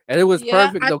 And it was Yeah,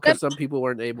 perfect I though, because just some people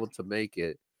weren't able to make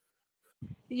it.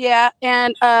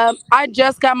 and I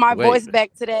just got my Wait, voice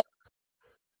back today,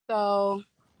 so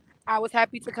I was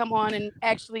happy to come on and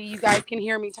actually you guys can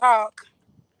hear me talk.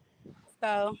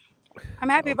 So I'm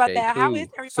happy about okay, that. How is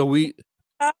cool. So everybody? we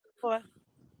Uh,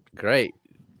 great,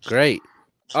 great.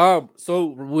 So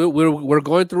we're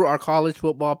going through our college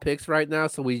football picks right now.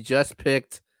 So we just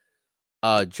picked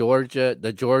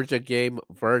the Georgia game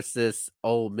versus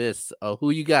Ole Miss.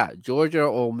 Who you got, Georgia or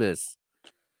Ole Miss?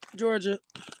 Georgia.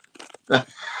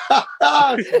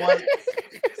 Smart,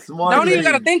 smart Don't even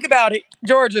gotta lady. think about it.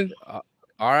 Georgia. Uh,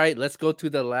 all right, let's go to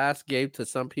the last game. To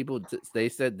some people, they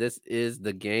said this is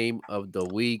the game of the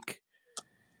week.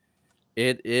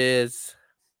 It is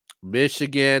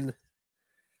Michigan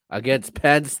against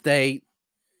Penn State.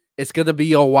 It's gonna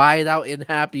be a whiteout in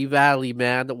Happy Valley,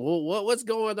 man. What's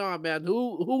going on, man?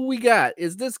 Who we got?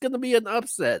 Is this gonna be an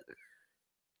upset?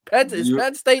 Is You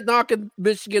Penn State knocking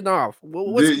Michigan off? do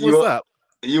What's up?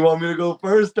 you want me to go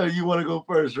first or you want to go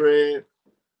first, Red?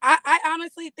 I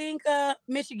honestly think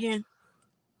Michigan.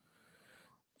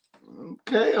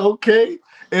 Okay, okay.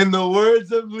 In the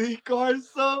words of Lee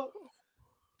Carso,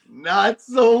 not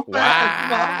so fast,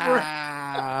 my friend.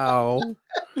 Wow!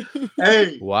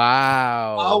 Hey, I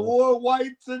Wow! wore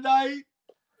white tonight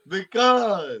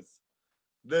because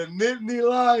the Nittany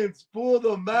Lions pulled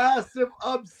a massive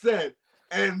upset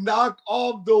and knock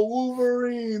off the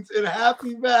Wolverines in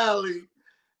Happy Valley.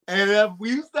 And if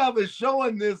we used to have a show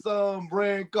in this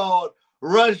brand called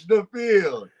Rush the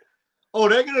Field. Oh,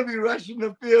 they're gonna be rushing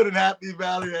the field in Happy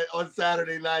Valley on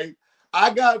Saturday night.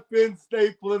 I got Penn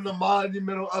State pulling the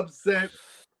monumental upset,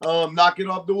 knocking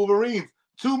off the Wolverines.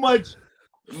 Too much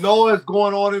noise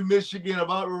going on in Michigan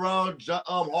about around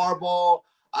Harbaugh.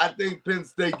 I think Penn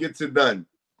State gets it done.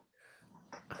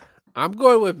 I'm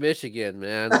going with Michigan,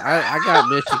 man. I got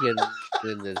Michigan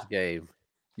in this game.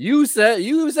 You said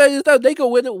they could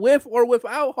win it with or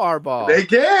without Harbaugh. They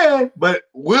can, but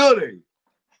will they?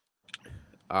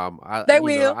 I They you know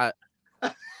will.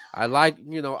 I like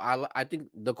I think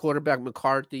the quarterback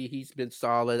McCarthy, he's been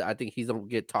solid. I think he's don't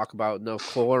get talked about enough.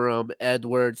 Corum,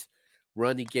 Edwards,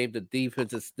 running game. The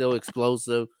defense is still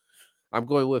explosive. I'm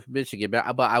going with Michigan, but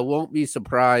I won't be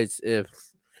surprised if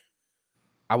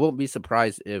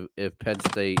Penn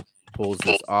State pulls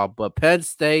this off. But Penn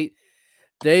State,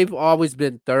 they've always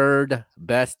been third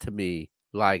best to me.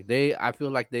 I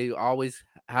feel like they always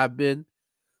have been.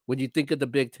 When you think of the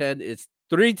Big Ten, it's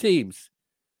three teams: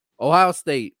 Ohio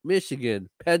State, Michigan,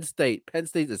 Penn State. Penn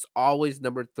State is always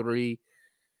number three,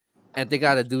 and they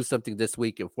got to do something this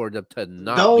weekend for them to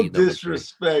not be Don't number three.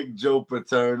 disrespect Joe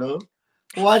Paterno.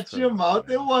 Watch your mouth.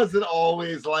 It wasn't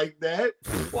always like that.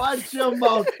 Watch your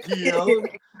mouth, Keo.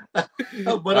 but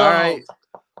All right.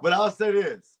 but I'll say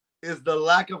this: is the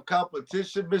lack of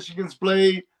competition Michigan's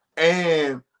played,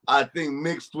 and I think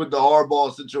mixed with the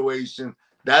Harbaugh situation.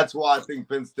 That's why I think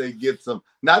Penn State gets them.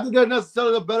 Not that they're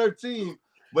necessarily a better team,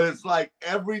 but it's like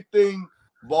everything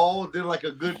ball did like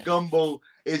a good gumbo.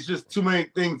 It's just too many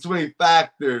things, too many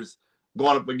factors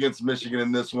going up against Michigan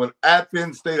in this one. At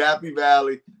Penn State, Happy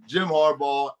Valley, Jim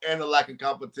Harbaugh, and the lack of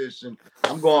competition.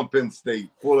 I'm going Penn State,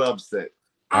 full upset.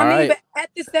 I All mean, right. but at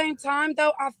the same time,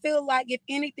 though, I feel like if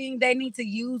anything, they need to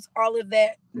use all of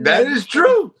that That is negative,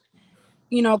 true.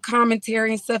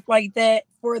 commentary and stuff like that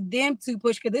for them to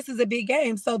push, because this is a big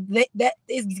game. So that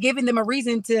is giving them a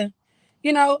reason to,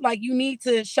 like you need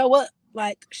to show up,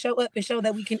 and show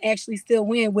that we can actually still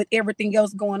win with everything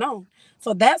else going on.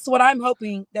 So that's what I'm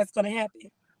hoping that's going to happen.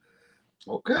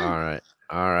 Okay. All right.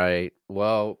 All right.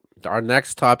 Well, our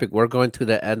next topic, we're going to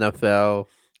the NFL.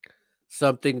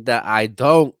 Something that I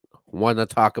don't want to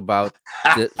talk about.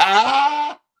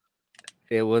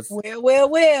 It was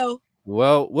Well.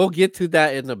 we'll get to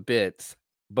that in a bit.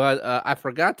 But I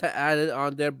forgot to add it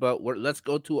on there. But let's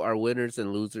go to our winners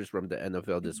and losers from the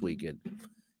NFL this weekend.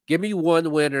 Give me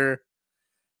one winner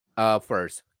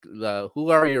first. Who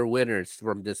are your winners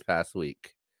from this past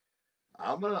week?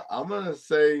 I'm gonna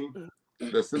say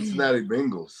the Cincinnati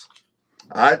Bengals.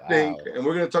 I think, Wow. and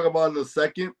we're gonna talk about it in a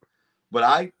second, but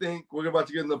I think we're about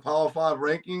to get in the Power Five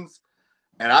rankings,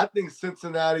 and I think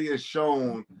Cincinnati has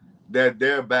shown that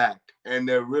they're back and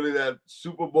they're really that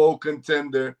Super Bowl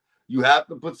contender. You have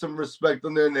to put some respect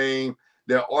on their name.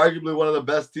 They're arguably one of the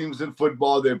best teams in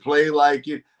football. They play like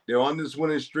it. They're on this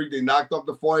winning streak. They knocked off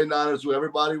the 49ers, who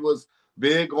everybody was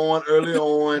big on early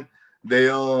on. They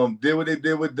did what they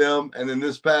did with them. And then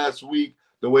this past week,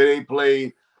 the way they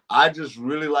played, I just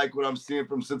really like what I'm seeing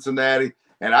from Cincinnati.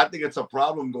 And I think it's a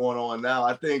problem going on now.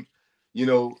 I think,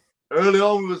 early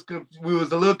on we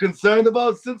was a little concerned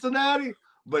about Cincinnati,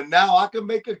 but now I can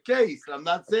make a case. I'm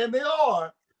not saying they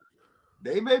are.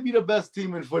 They may be the best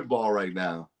team in football right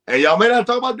now. And y'all may not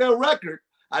talk about their record.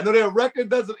 I know their record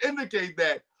doesn't indicate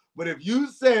that. But if you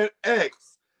said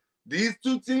X, these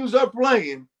two teams are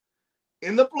playing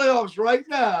in the playoffs right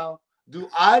now, do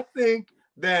I think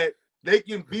that they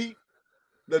can beat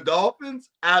the Dolphins?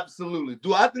 Absolutely.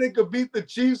 Do I think they could beat the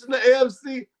Chiefs in the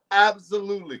AFC?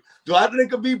 Absolutely. Do I think they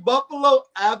could beat Buffalo?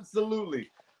 Absolutely.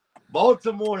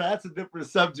 Baltimore, that's a different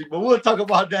subject, but we'll talk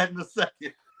about that in a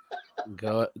second.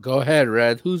 Go ahead,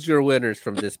 Red. Who's your winners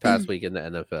from this past week in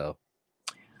the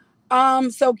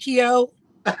NFL? So Keo,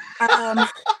 um,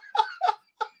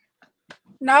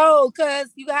 no, because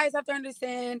you guys have to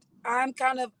understand, I'm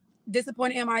kind of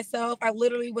disappointed in myself. I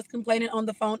literally was complaining on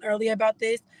the phone earlier about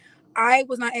this. I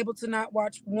was not able to not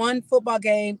watch one football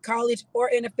game, college or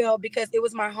NFL, because it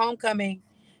was my homecoming.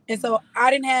 And so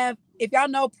I didn't have, if y'all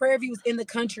know, Prairie View's in the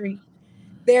country.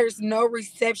 There's no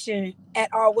reception at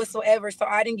all whatsoever. So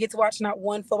I didn't get to watch not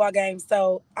one football game.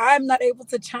 So I'm not able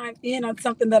to chime in on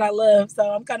something that I love. So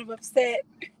I'm kind of upset.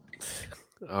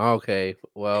 Okay.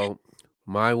 Well,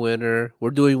 my winner. We're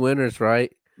doing winners,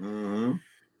 right? Mm-hmm.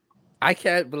 I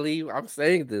can't believe I'm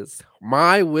saying this.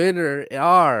 My winner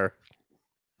are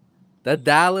the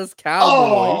Dallas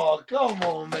Cowboys. Oh, come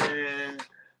on, man.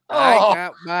 I Oh,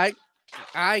 got my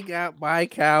I got my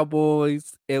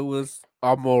Cowboys. It was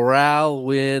a morale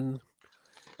win.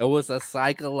 It was a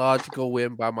psychological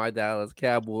win by my Dallas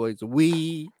Cowboys.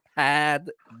 We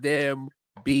had them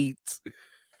beat.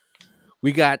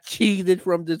 We got cheated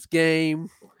from this game.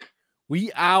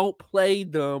 We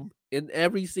outplayed them in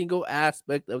every single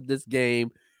aspect of this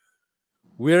game.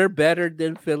 We're better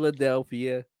than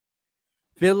Philadelphia.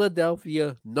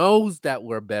 Philadelphia knows that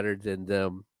we're better than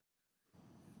them.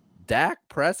 Dak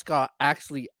Prescott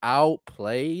actually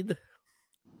outplayed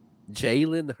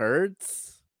Jalen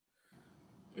Hurts.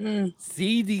 Mm.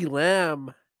 CeeDee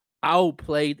Lamb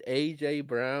outplayed AJ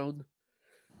Brown.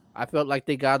 I felt like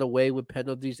they got away with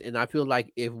penalties, and I feel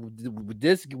like if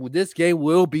this game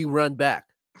will be run back,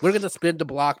 we're gonna spin the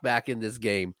block back in this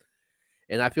game,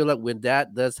 and I feel like when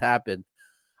that does happen,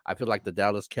 I feel like the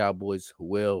Dallas Cowboys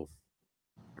will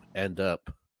end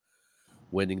up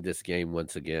winning this game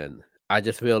once again. I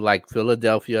just feel like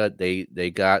Philadelphia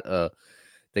they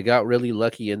got really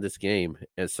lucky in this game,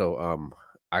 and so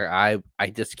I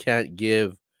just can't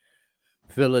give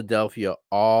Philadelphia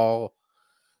all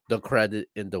the credit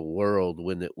in the world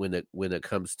when it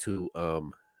comes to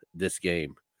this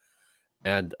game.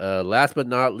 And last but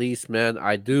not least, man,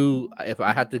 I do. If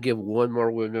I had to give one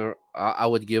more winner, I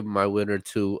would give my winner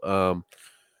to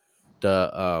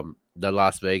the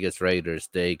Las Vegas Raiders.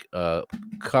 They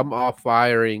come off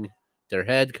firing their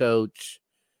head coach,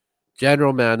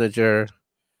 general manager.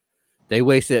 They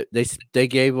wasted. They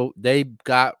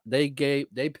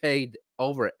paid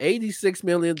over $86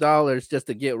 million just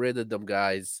to get rid of them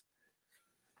guys,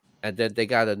 and then they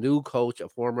got a new coach, a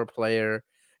former player,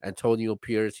 Antonio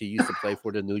Pierce, he used to play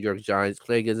for the New York Giants,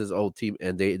 play against his old team,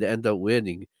 and they end up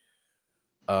winning.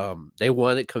 They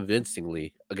won it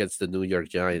convincingly against the New York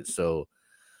Giants. So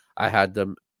I had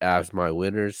them as my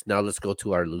winners. Now let's go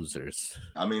to our losers.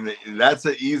 I mean, that's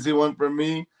an easy one for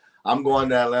me. I'm going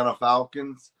to Atlanta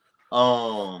Falcons.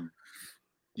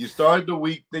 You started the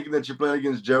week thinking that you're playing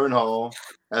against Jaron Hall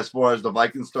as far as the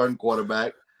Vikings starting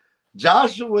quarterback.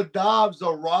 Joshua Dobbs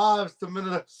arrives to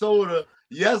Minnesota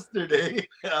yesterday.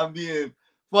 I'm being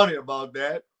funny about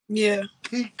that. Yeah.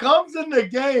 He comes in the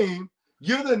game.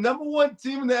 You're the number one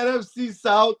team in the NFC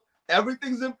South.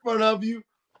 Everything's in front of you.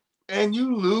 And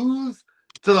you lose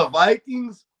to the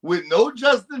Vikings with no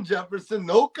Justin Jefferson,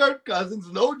 no Kirk Cousins,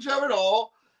 no Jared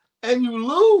Hall. And you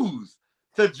lose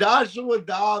to Joshua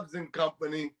Dobbs and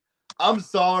company. I'm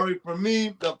sorry. For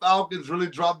me, the Falcons really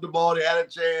dropped the ball. They had a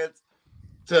chance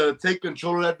to take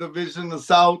control of that division in the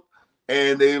South,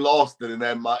 and they lost it in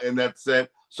that set.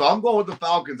 So I'm going with the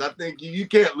Falcons. I think you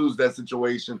can't lose that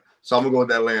situation. So I'm going to go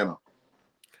with Atlanta.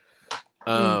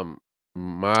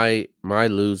 My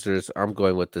losers, I'm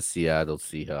going with the Seattle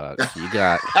Seahawks.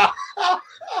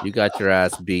 You got your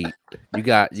ass beat. You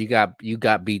got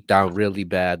beat down really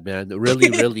bad, man.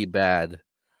 Really bad.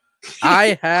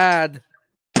 I had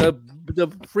the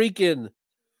freaking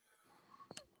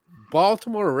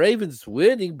Baltimore Ravens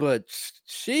winning, but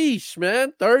sheesh,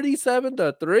 man,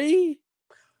 37-3.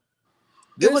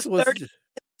 It was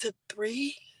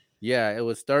 30-3. Yeah, it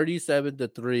was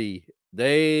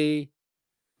 37-3.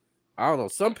 I don't know.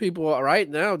 Some people right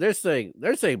now they're saying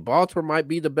Baltimore might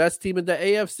be the best team in the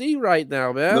AFC right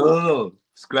now, man. No.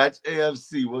 Scratch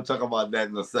AFC. We'll talk about that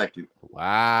in a second.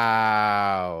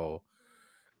 Wow.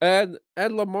 And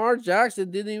Lamar Jackson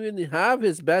didn't even have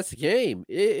his best game.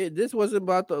 This wasn't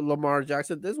about the Lamar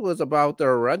Jackson. This was about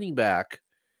their running back.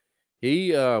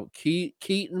 Keaton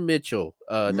Mitchell.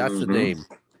 That's the name.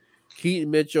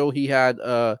 Keaton Mitchell. He had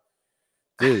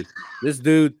this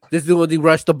dude when he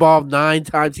rushed the ball 9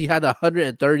 times, he had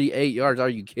 138 yards. Are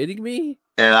you kidding me?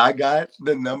 And I got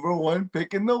the number 1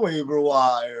 pick in the waiver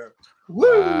wire.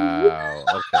 Woo! Wow.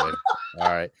 Okay.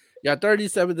 All right. Yeah,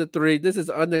 37-3. This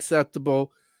is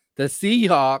unacceptable. The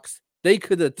Seahawks, they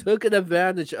could have taken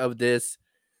advantage of this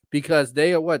because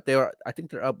they are what? I think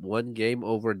they're up 1 game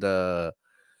over the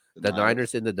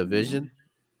Niners in the division.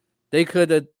 They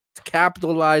could have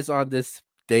capitalized on this.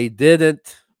 They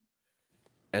didn't.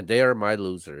 And they are my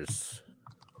losers.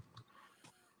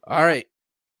 All right.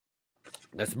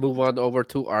 Let's move on over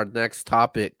to our next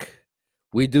topic.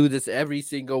 We do this every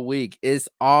single week. It's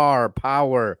our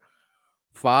Power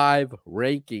 5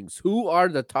 rankings. Who are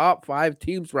the top 5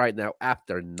 teams right now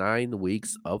after 9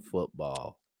 weeks of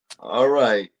football? All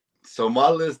right. So my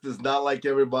list is not like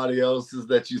everybody else's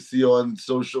that you see on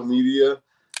social media.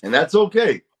 And that's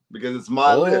okay because it's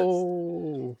my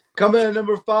list. Coming at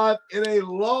number 5 in a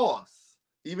loss.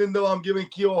 Even though I'm giving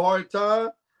Keo a hard time,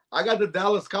 I got the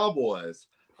Dallas Cowboys.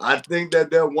 I think that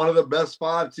they're one of the best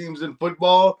 5 teams in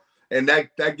football, and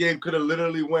that game could have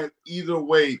literally went either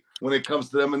way when it comes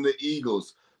to them and the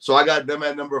Eagles. So I got them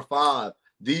at number 5.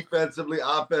 Defensively,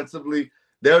 offensively,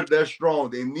 they're strong.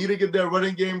 They need to get their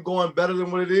running game going better than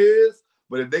what it is,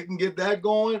 but if they can get that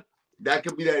going, that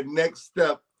could be that next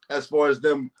step as far as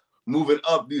them moving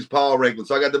up these power rankings.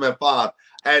 So I got them at 5.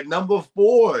 At number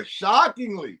 4,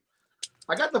 shockingly,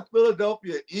 I got the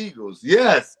Philadelphia Eagles.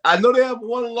 Yes, I know they have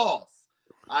 1 loss.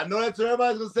 I know that's what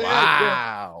everybody's going to say.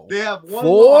 Wow. They have 1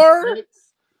 4? loss.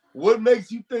 What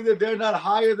makes you think that they're not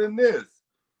higher than this?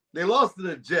 They lost to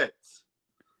the Jets.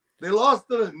 They lost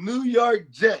to the New York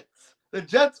Jets. The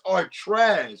Jets are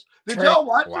trash. Did y'all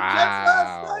watch the Jets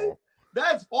last night?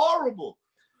 That's horrible.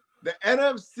 The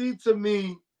NFC to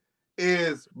me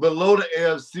is below the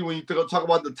AFC when you talk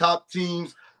about the top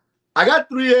teams. I got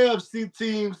 3 AFC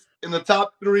teams in the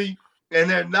top 3, and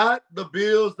they're not the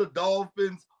Bills, the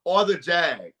Dolphins, or the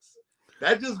Jags.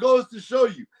 That just goes to show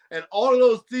you. And all of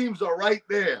those teams are right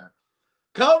there.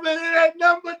 Coming in at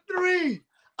number 3,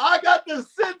 I got the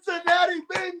Cincinnati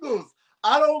Bengals.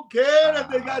 I don't care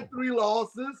that they got 3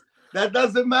 losses. That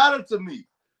doesn't matter to me.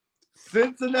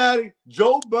 Cincinnati,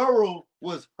 Joe Burrow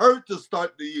was hurt to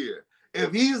start the year.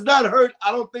 If he's not hurt,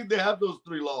 I don't think they have those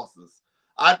 3 losses.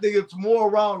 I think it's more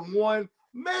around 1,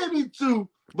 maybe 2,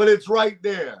 but it's right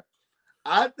there.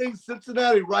 I think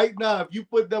Cincinnati right now, if you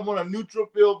put them on a neutral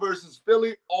field versus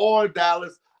Philly or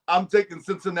Dallas, I'm taking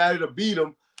Cincinnati to beat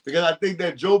them because I think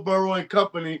that Joe Burrow and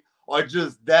company are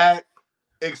just that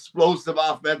explosive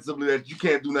offensively that you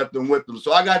can't do nothing with them.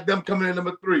 So I got them coming in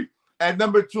number 3. At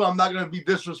number 2, I'm not going to be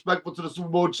disrespectful to the Super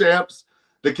Bowl champs,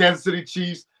 the Kansas City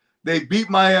Chiefs. They beat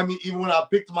Miami even when I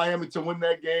picked Miami to win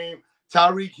that game.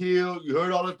 Tyreek Hill. You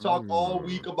heard all the talk all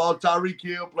week Mm. about Tyreek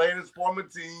Hill playing his former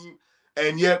team,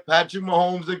 and yet Patrick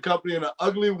Mahomes and company in an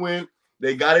ugly win.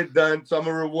 They got it done, so I'm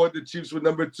gonna reward the Chiefs with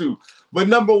number 2. But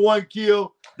number 1,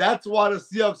 Kill, that's why the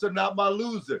Seahawks are not my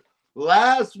loser.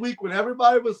 Last week, when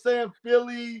everybody was saying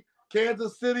Philly,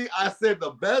 Kansas City, I said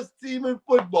the best team in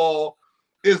football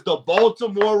is the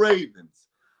Baltimore Ravens.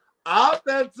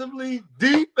 Offensively,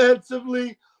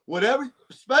 defensively, whatever.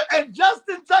 And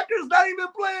Justin Tucker's not even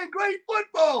playing great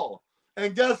football.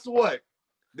 And guess what?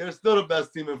 They're still the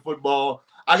best team in football.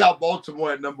 I got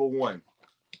Baltimore at number 1.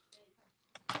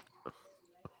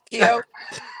 Yo,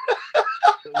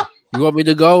 You want me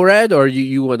to go, Red, or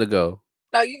you want to go?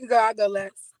 no, you can go. I'll go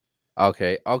last.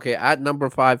 Okay. At number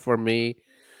 5 for me,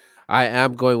 I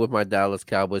am going with my Dallas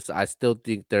Cowboys. I still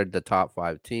think they're the top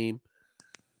 5 team,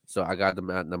 so I got them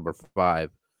at number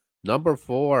 5. Number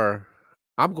 4,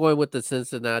 I'm going with the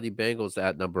Cincinnati Bengals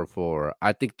at number 4.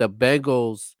 I think the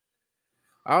Bengals.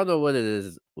 I don't know what it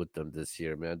is with them this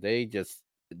year, man. They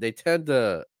tend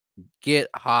to get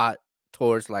hot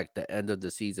towards like the end of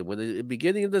the season. When the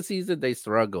beginning of the season they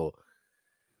struggle,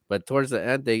 but towards the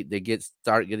end they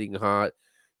start getting hot.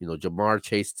 You know, Jamar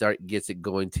Chase gets it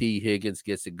going. T Higgins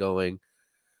gets it going.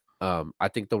 I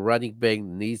think the running back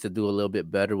needs to do a little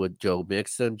bit better with Joe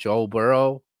Mixon. Joe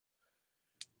Burrow,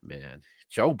 man,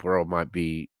 Joe Burrow might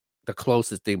be the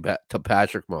closest thing to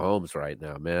Patrick Mahomes right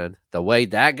now, man. The way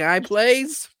that guy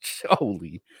plays,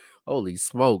 holy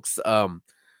smokes.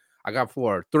 I got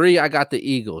 4. 3, I got the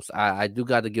Eagles. I do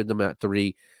got to give them at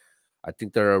 3. I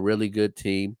think they're a really good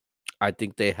team. I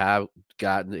think they have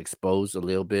gotten exposed a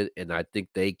little bit, and I think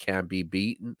they can be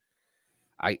beaten.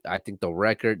 I think the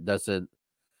record,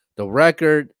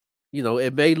 you know,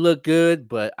 it may look good,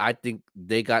 but I think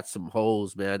they got some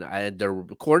holes, man. And their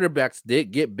quarterbacks did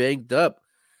get banged up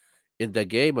in the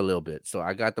game a little bit. So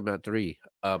I got them at 3.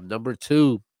 Number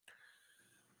 2,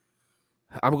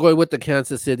 I'm going with the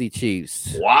Kansas City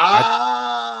Chiefs.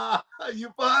 Wow.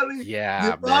 You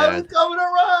Yeah, finally man. coming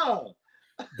around.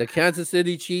 The Kansas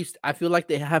City Chiefs, I feel like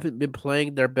they haven't been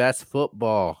playing their best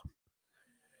football.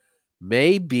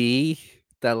 Maybe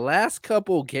the last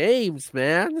couple games,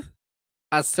 man,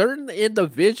 a certain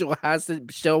individual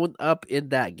hasn't shown up in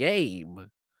that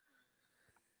game.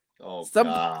 Oh, Some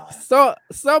God. some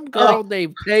Oh. girl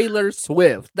named Taylor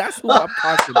Swift. That's who I'm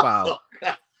talking about.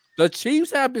 The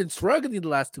Chiefs have been struggling the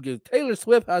last 2 games. Taylor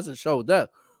Swift hasn't showed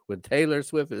up. When Taylor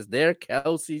Swift is there,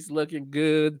 Kelsey's looking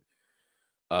good.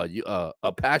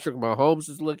 Patrick Mahomes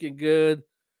is looking good.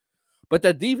 But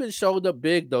the defense showed up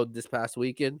big though this past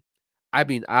weekend. I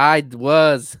mean, I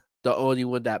was the only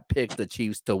one that picked the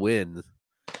Chiefs to win.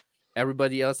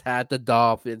 Everybody else had the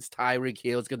Dolphins. Tyreek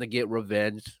Hill's gonna get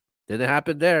revenge. Didn't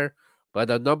happen there. But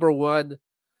the number 1,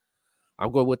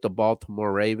 I'm going with the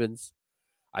Baltimore Ravens.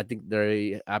 I think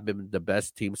they have been the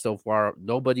best team so far.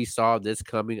 Nobody saw this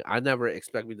coming. I never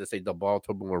expected to say the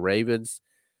Baltimore Ravens.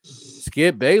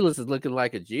 Skip Bayless is looking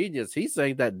like a genius. He's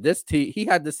saying that this team, he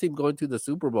had this team going to the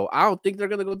Super Bowl. I don't think they're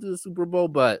going to go to the Super Bowl,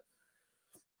 but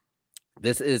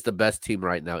this is the best team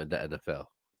right now in the NFL.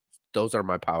 Those are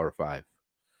my Power 5.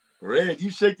 Red, you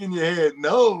shaking your head.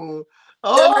 No.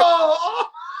 They're not. Oh.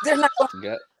 They're not going.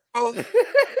 Yeah. Oh,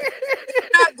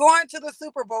 not going to the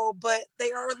Super Bowl, but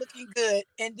they are looking good.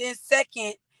 And then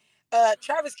second,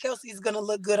 Travis Kelsey is gonna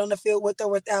look good on the field with or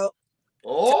without.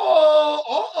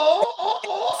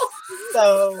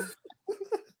 So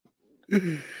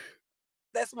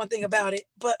that's one thing about it.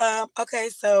 But okay,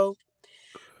 so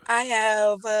I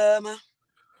have so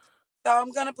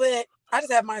I'm gonna put. I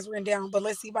just have mine written down, but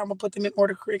let's see if I'm gonna put them in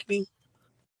order correctly.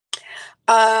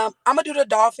 I'm gonna do the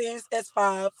Dolphins as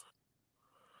 5,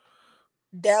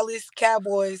 Dallas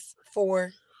Cowboys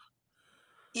 4,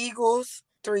 Eagles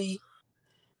 3,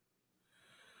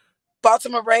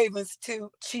 Baltimore Ravens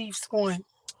 2, Chiefs 1.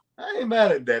 I ain't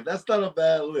mad at that. That's not a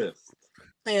bad list.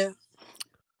 Yeah.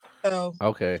 So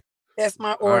Okay. that's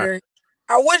my All right. order.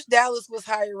 I wish Dallas was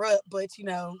higher up, but You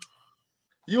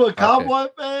a Okay. Cowboy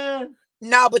fan?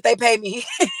 no, but they pay me.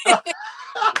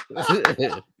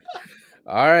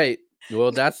 All right.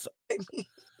 Well, that's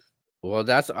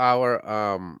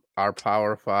our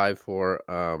Power 5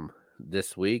 for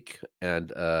this week,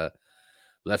 and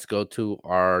let's go to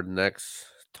our next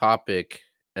topic,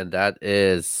 and that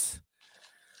is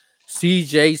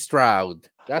CJ Stroud.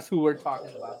 That's who we're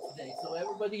talking about today. So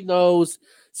everybody knows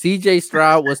CJ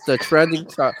Stroud was the trending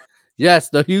yes,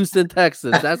 the Houston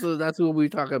Texans. That's who we're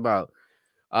talking about.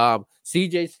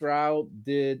 CJ Stroud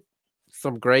did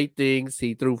some great things.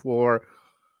 He threw for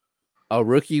a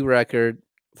rookie record,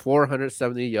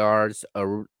 470 yards.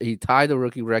 He tied the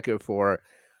rookie record for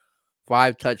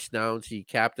 5 touchdowns. He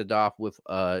capped it off with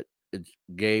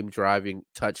game driving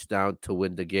touchdown to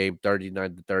win the game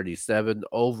 39-37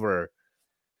 over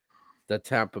the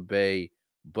Tampa Bay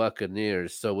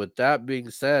Buccaneers. So with that being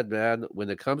said, man, when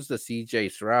it comes to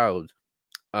CJ Stroud,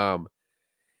 um,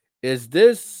 is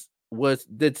this was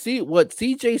did see what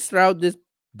CJ Stroud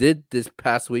did this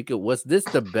past weekend? Was this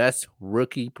the best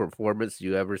rookie performance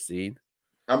you ever seen?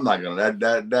 I'm not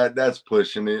gonna that's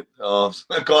pushing it. Call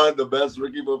it the best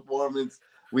rookie performance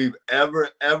we've ever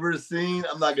seen.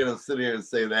 I'm not gonna sit here and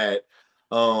say that.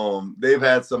 They've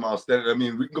had some outstanding. I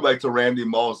mean, we can go back to Randy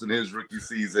Moss in his rookie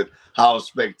season, how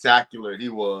spectacular he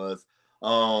was.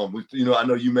 I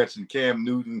know you mentioned Cam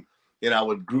Newton in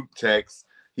our group text.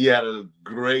 He had a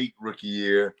great rookie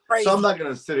year. Crazy. So I'm not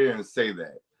gonna sit here and say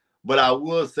that. But I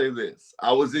will say this: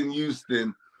 I was in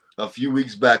Houston a few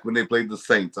weeks back when they played the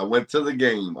Saints. I went to the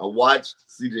game. I watched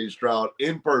CJ Stroud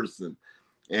in person,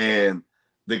 and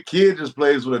the kid just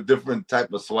plays with a different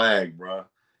type of swag, bro.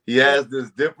 He has this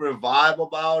different vibe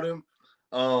about him.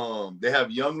 They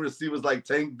have young receivers like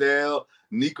Tank Dell,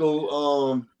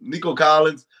 Nico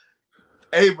Collins.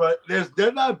 Hey, bro,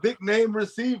 they're not big name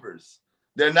receivers.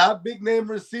 They're not big name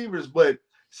receivers, but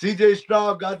CJ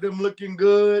Stroud got them looking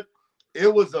good.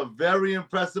 It was a very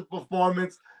impressive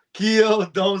performance. Keo,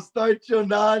 don't start your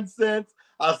nonsense.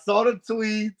 I saw the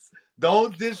tweets.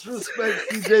 Don't disrespect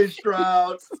CJ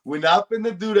Stroud. We're not going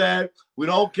to do that. We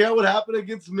don't care what happened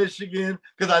against Michigan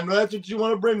because I know that's what you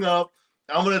want to bring up.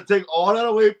 I'm going to take all that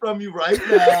away from you right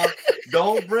now.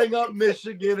 Don't bring up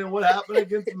Michigan and what happened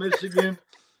against Michigan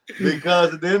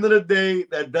because at the end of the day,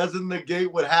 that doesn't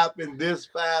negate what happened this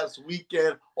past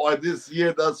weekend or this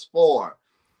year thus far.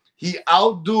 He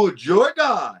outdoed your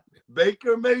guy,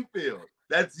 Baker Mayfield.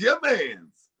 That's your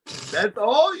man's. That's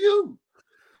all you.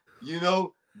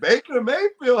 Baker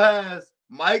Mayfield has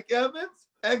Mike Evans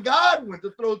and Godwin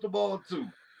to throw the ball to.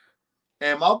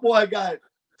 And my boy got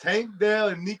Tank Dell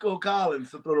and Nico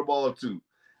Collins to throw the ball to.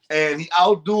 And he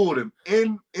outdueled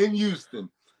him in Houston.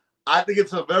 I think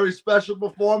it's a very special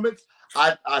performance.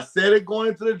 I said it going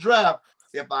into the draft.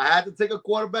 If I had to take a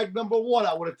quarterback number one,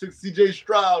 I would have took CJ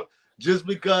Stroud just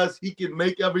because he can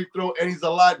make every throw and he's a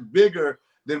lot bigger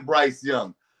than Bryce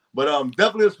Young. But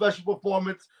definitely a special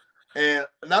performance. And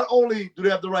not only do they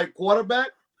have the right quarterback,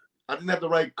 I think they have the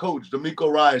right coach, D'Amico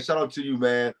Ryan. Shout out to you,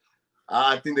 man.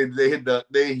 I think they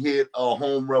hit a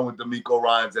home run with D'Amico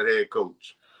Ryan's at head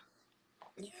coach.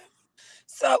 Yeah.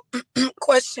 So,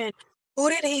 question: who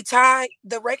did he tie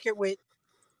the record with?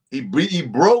 He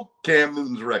broke Cam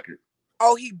Newton's record.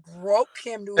 Oh, he broke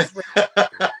Cam Newton's record.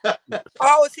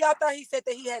 Oh, see, I thought he said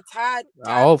that he had tied.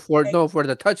 For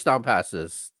the touchdown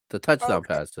passes. The touchdown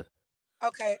passes.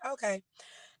 Okay.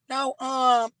 No,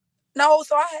 no.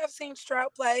 So I have seen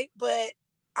Stroud play, but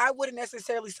I wouldn't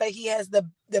necessarily say he has the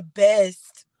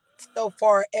best so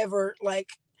far ever,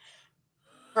 like,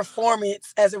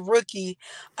 performance as a rookie.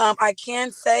 I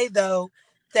can say though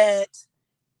that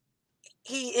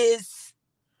he is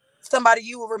somebody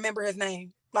you will remember his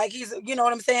name. Like, he's, you know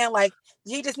what I'm saying? Like,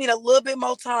 he just need a little bit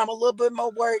more time, a little bit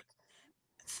more work,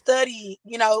 study,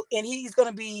 and he's going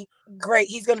to be great.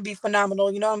 He's going to be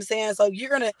phenomenal. You know what I'm saying? So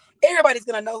everybody's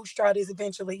going to know who Stroud is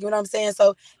eventually. You know what I'm saying?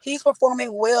 So he's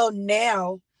performing well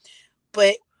now,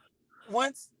 but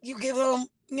once you give him,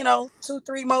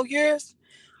 2-3 more years,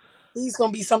 he's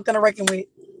going to be something to reckon with.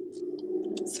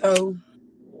 So,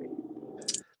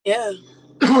 yeah.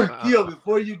 Keo,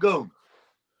 before you go,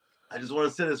 I just want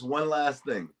to say this one last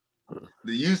thing.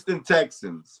 The Houston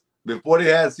Texans, before they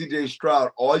had CJ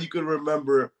Stroud, all you could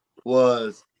remember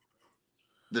was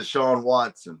Deshaun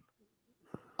Watson.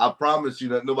 I promise you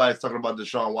that nobody's talking about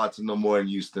Deshaun Watson no more in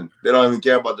Houston. They don't even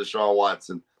care about Deshaun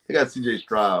Watson. They got CJ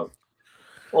Stroud.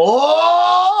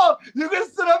 Oh, you can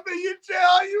sit up in your chair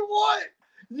all you want.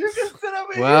 You can sit up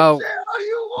in your chair all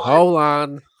you want. Hold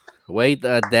on. Wait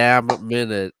a damn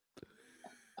minute.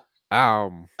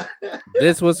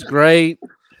 This was great.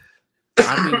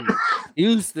 I mean,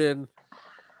 Houston,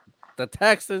 the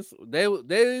Texans, they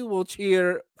will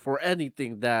cheer for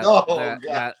anything that's a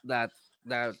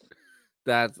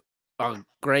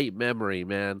great memory,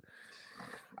 man.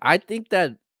 I think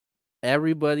that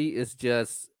everybody is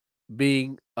just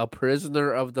being a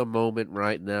prisoner of the moment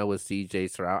right now with CJ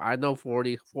Stroud. I know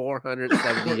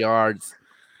 470 yards.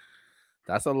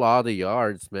 That's a lot of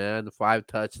yards, man. 5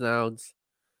 touchdowns.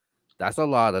 That's a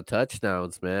lot of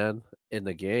touchdowns, man, in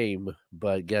the game.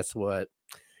 But guess what?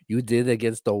 You did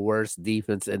against the worst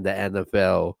defense in the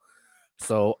NFL.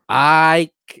 So I'm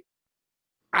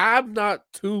not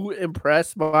too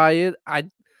impressed by it.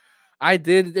 I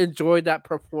did enjoy that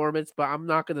performance, but I'm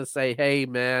not gonna say, hey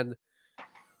man,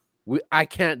 I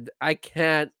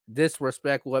can't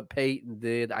disrespect what Peyton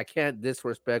did. I can't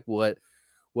disrespect what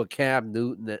Cam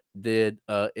Newton did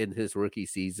in his rookie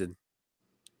season.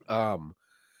 Um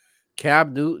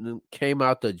Cam Newton came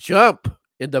out to jump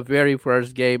in the very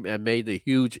first game and made a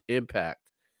huge impact.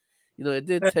 It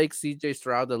did take CJ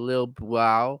Stroud a little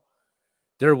while.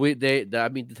 I mean,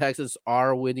 the Texans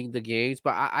are winning the games,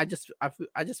 but I just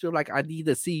feel like I need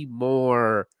to see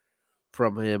more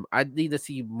from him. I need to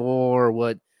see more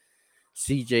what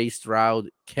CJ Stroud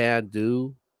can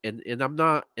do. And I'm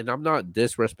not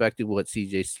disrespecting what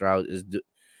CJ Stroud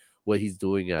what he's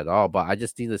doing at all, but I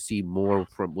just need to see more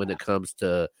from when it comes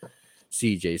to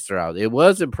CJ Stroud. It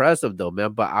was impressive though,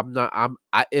 man, but I'm not I'm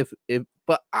I if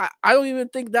but I don't even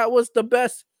think that was the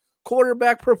best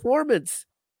quarterback performance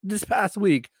this past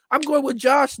week. I'm going with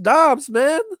Josh Dobbs,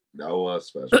 man. That was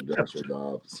special, Joshua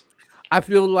Dobbs. I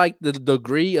feel like the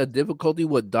degree of difficulty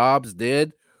what Dobbs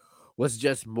did was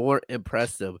just more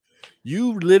impressive.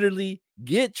 You literally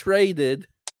get traded.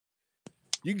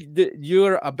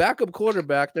 You're a backup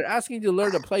quarterback. They're asking you to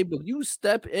learn a playbook. You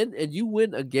step in and you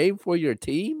win a game for your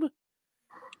team,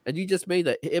 and you just made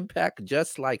an impact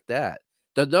just like that.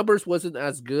 The numbers wasn't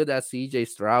as good as CJ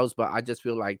Stroud's, but I just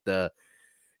feel like the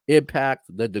impact,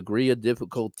 the degree of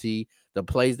difficulty, the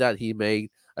plays that he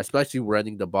made, especially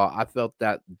running the ball, I felt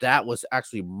that was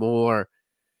actually more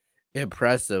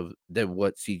impressive than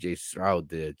what CJ Stroud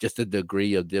did. Just the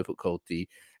degree of difficulty.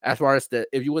 As far as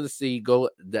if you want to see go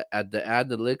at the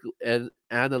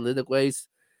analytic ways,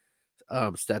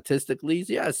 statistically,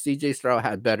 yeah, CJ Stroud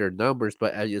had better numbers,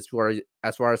 but as far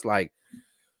as like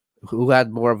who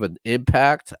had more of an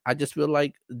impact, I just feel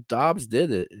like Dobbs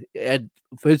did it. And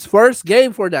for his first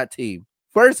game for that team,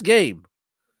 first game,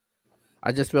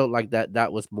 I just felt like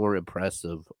that was more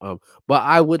impressive. But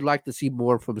I would like to see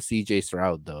more from CJ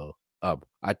Stroud though.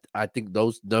 I think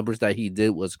those numbers that he did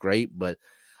was great, but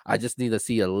I just need to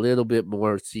see a little bit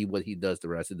more, see what he does the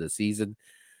rest of the season.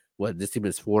 What this team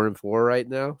is 4-4 right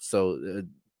now, so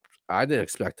I didn't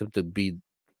expect him to be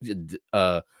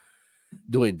uh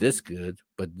doing this good,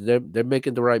 but they're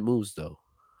making the right moves though.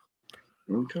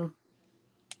 Okay.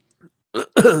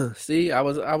 See,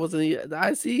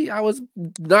 I see I was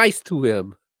nice to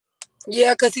him.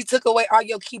 Yeah, because he took away all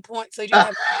your key points, so you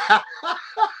didn't have.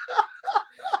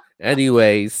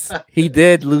 Anyways, he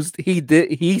did lose.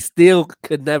 He still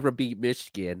could never beat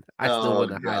Michigan. I still Oh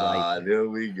want to highlight God, that. here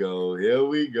we go. Here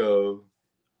we go.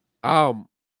 Um.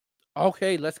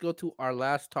 Okay, let's go to our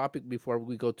last topic before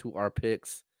we go to our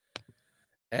picks,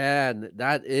 and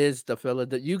that is the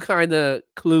Philadelphia. You kind of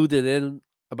clued it in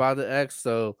about the X.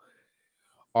 So,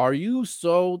 are you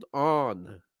sold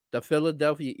on the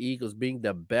Philadelphia Eagles being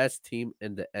the best team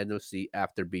in the NFC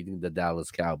after beating the Dallas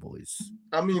Cowboys?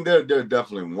 I mean, they're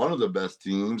definitely one of the best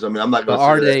teams. I mean, I'm not But gonna say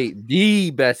are that. they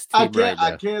the best I team can't right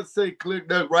I now? can't say clear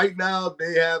that right now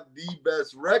they have the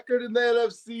best record in the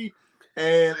NFC.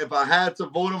 And if I had to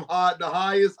vote them the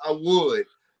highest, I would.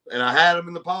 And I had them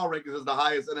in the power rankings as the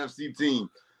highest NFC team.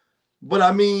 But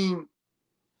I mean,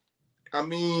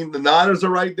 the Niners are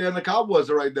right there and the Cowboys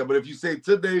are right there. But if you say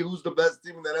today who's the best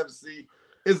team in the NFC,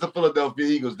 it's the Philadelphia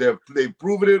Eagles. They've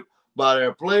proven it by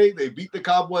their play. They beat the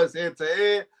Cowboys head to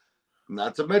head.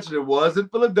 Not to mention it was in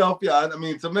Philadelphia. I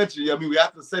mean, to mention, I mean, we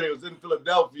have to say it was in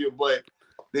Philadelphia, but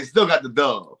they still got the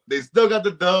dub. They still got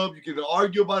the dub. You can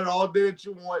argue about it all day that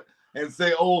you want and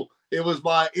say, oh, it was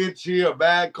by inch here, a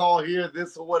bad call here,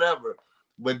 this or whatever.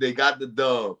 But they got the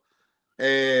dub.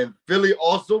 And Philly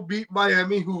also beat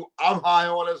Miami, who I'm high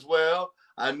on as well.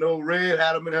 I know Red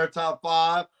had them in her top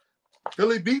 5.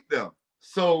 Philly beat them.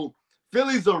 So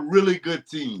Philly's a really good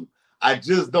team. I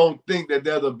just don't think that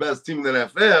they're the best team in the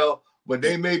NFL, but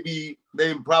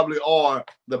they probably are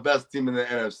the best team in the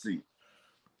NFC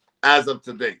as of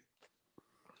today.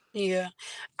 Yeah,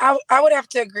 I would have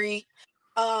to agree.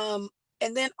 And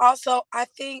then also, I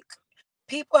think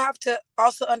people have to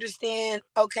also understand.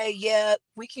 Okay, yeah,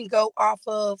 we can go off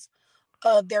of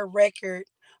their record,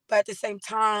 but at the same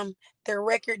time, their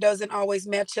record doesn't always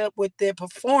match up with their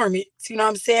performance. You know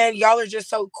what I'm saying? Y'all are just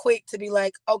so quick to be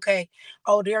like, okay,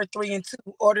 oh, they're 3-2,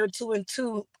 or they're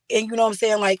 2-2, and you know what I'm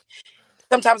saying? Like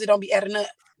sometimes it don't be adding up.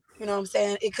 You know what I'm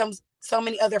saying? It comes. So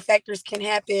many other factors can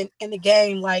happen in the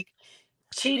game, like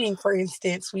cheating, for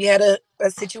instance. We had a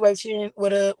situation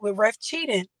with ref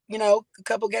cheating, a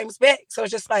couple games back. So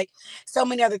it's just like so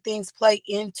many other things play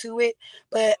into it.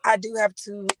 But I do have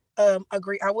to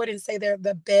agree. I wouldn't say they're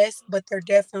the best, but they're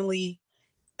definitely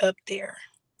up there.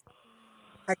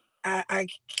 I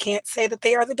can't say that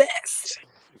they are the best.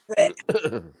 But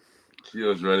He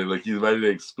was ready, like he's ready to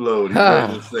explode. He's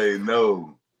ready to say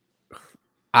no.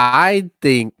 I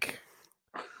think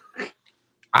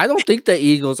I don't think the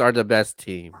Eagles are the best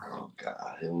team. Oh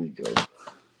God, here we go.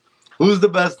 Who's the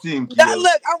best team, Now, Kia?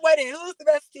 look, I'm waiting. Who's the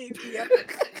best team, Kia?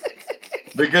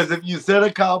 Because if you said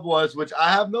a Cowboys, which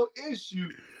I have no issue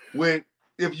with,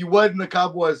 if you wasn't a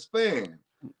Cowboys fan,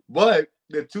 but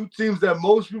the two teams that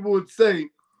most people would say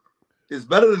is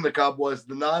better than the Cowboys,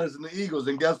 the Niners and the Eagles.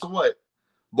 And guess what?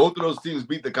 Both of those teams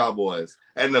beat the Cowboys.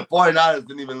 And the 49ers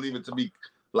didn't even leave it to be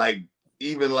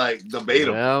even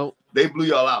debatable. Well, They blew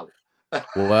y'all out.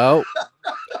 well,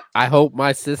 I hope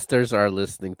my sisters are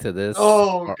listening to this.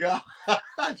 Oh God.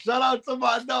 Shout out to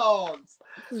my dogs.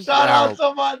 Shout out Now,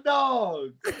 to my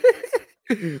dogs.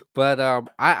 but I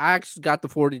actually got the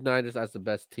 49ers as the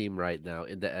best team right now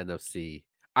in the NFC.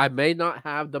 I may not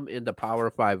have them in the Power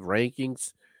 5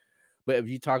 rankings, but if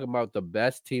you're talking about the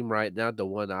best team right now, the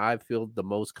one I feel the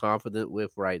most confident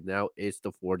with right now is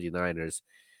the 49ers.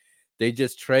 They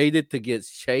just traded to get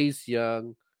Chase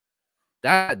Young.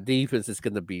 That defense is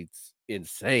going to be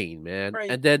insane, man.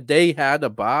 Right. And then they had a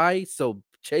bye, so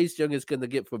Chase Young is going to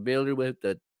get familiar with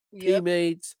the Yep.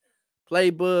 teammates,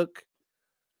 playbook,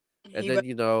 and He then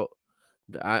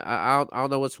I don't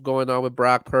know what's going on with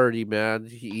Brock Purdy, man.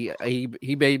 He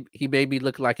made me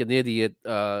look like an idiot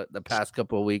the past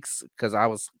couple of weeks because I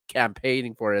was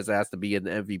campaigning for his ass to be an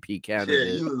MVP Yeah,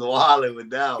 candidate. you was wilding with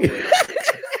that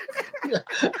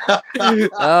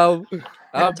um,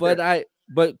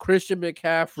 but Christian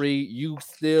McCaffrey, you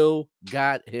still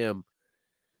got him.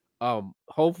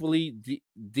 Hopefully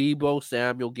Debo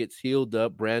Samuel gets healed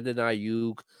up. Brandon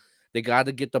Ayuk, they got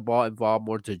to get the ball involved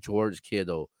more to George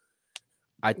Kittle.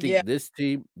 I yeah, think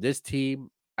this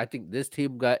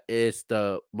team got is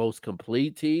the most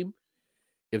complete team.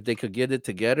 If they could get it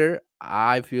together,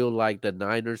 I feel like the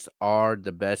Niners are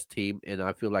the best team, and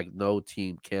I feel like no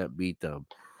team can't beat them.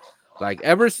 Like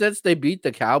ever since they beat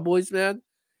the Cowboys, man,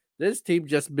 this team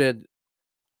just been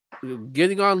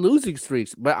getting on losing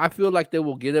streaks. But I feel like they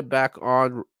will get it back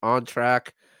on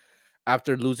track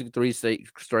after losing three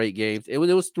straight games. It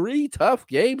was three tough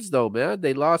games though, man.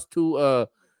 They lost to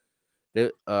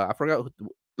I forgot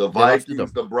the they lost to the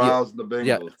Vikings, the yeah Browns, and the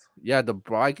yeah Bengals. yeah the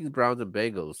Vikings, Browns, and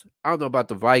Bengals. I don't know about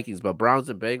the Vikings, but Browns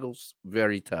and Bengals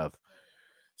very tough.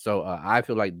 So I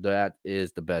feel like that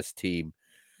is the best team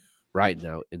right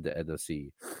now in the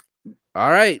NFC. All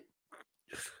right,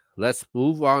 let's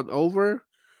move on over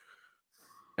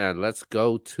and let's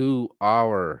go to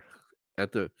our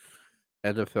at the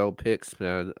NFL picks,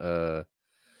 man.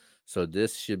 So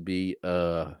this should be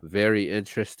very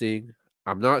interesting.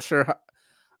 I'm not sure how,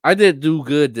 I didn't do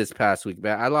good this past week,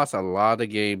 man. I lost a lot of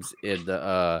games in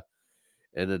the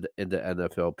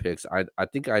NFL picks. I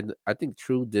think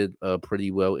True did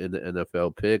pretty well in the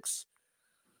NFL picks.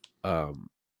 Um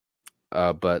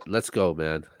but let's go,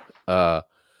 man. Uh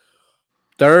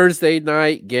Thursday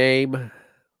night game.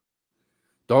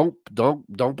 Don't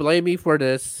blame me for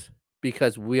this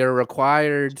because we are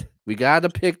required. We got to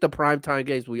pick the primetime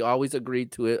games. We always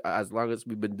agreed to it as long as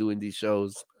we've been doing these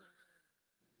shows.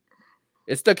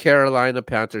 It's the Carolina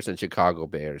Panthers and Chicago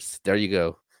Bears. There you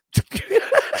go.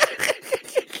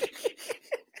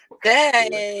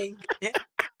 dang.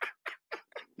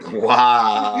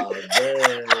 Wow,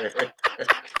 dang.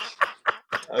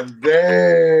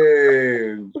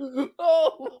 Dang.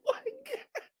 Oh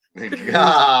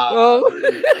God. oh.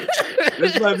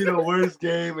 This might be the worst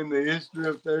game in the history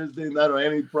of Thursday night or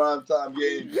any primetime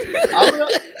game.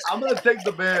 I'm gonna take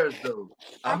the Bears though.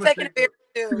 I'm I'm gonna taking the take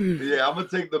the Bears too. Yeah, I'm gonna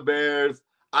take the Bears.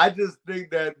 I just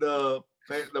think that the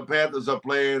Panthers are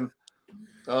playing.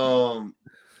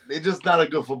 They're just not a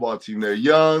good football team. They're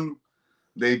young.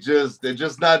 They're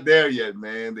just not there yet,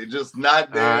 man. They're just not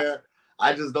uh, there.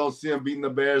 I just don't see them beating the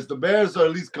Bears. The Bears are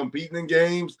at least competing in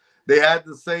games. They had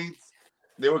the Saints.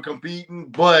 They were competing,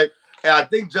 but and I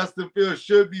think Justin Fields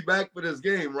should be back for this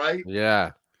game, right?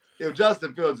 yeah. If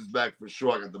Justin Fields is back for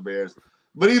sure, I got the Bears.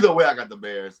 But either way, I got the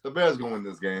Bears. The Bears gonna win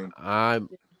this game.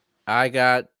 I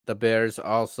got the Bears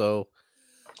also.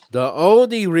 The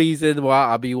only reason why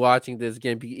I'll be watching this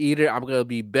game be either I'm gonna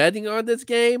be betting on this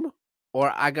game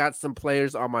or I got some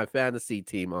players on my fantasy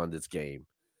team on this game.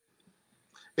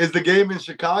 Is the game in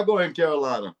Chicago and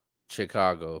Carolina?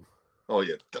 Chicago. Oh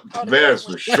yeah, the Oh, the Bears Bears for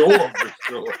win. sure, for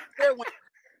sure. Bears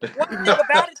win. One thing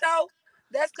about it though,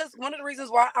 that's because one of the reasons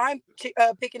why I'm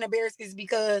picking the Bears is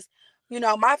because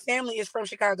my family is from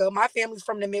Chicago. My family's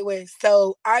from the Midwest,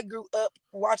 so I grew up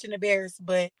watching the Bears.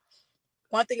 But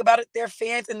one thing about it, their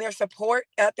fans and their support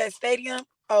at that stadium.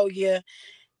 Oh yeah,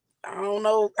 I don't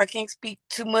know. I can't speak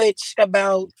too much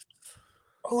about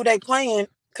who they playing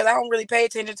because I don't really pay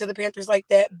attention to the Panthers like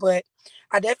that. But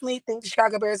I definitely think the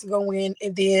Chicago Bears are gonna win.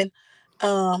 And then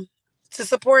to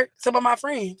support some of my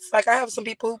friends. Like I have some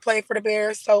people who play for the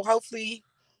Bears, so hopefully,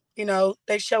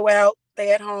 they show out.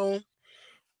 They at home.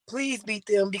 Please beat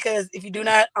them because if you do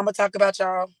not, I'm gonna talk about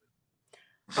y'all.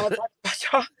 I'm gonna talk about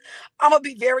y'all. I'm gonna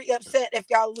be very upset if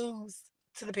y'all lose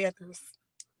to the Panthers.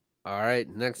 All right,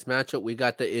 next matchup we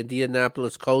got the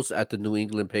Indianapolis Colts at the New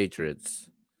England Patriots.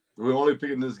 We're only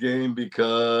picking this game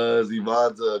because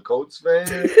Yvonne's a Colts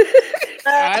fan.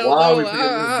 I don't Why are we know. picking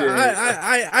this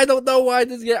game? I don't know why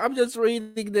this game. I'm just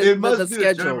reading It the must be the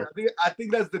schedule. Germany. I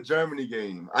think that's the Germany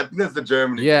game. I think that's the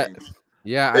Germany Yeah, game.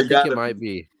 yeah, I It think it gotta might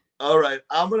be. be. All right,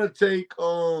 I'm gonna take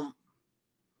I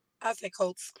say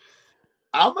Colts.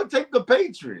 the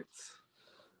Patriots.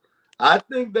 I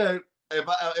think that if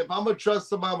I'm gonna trust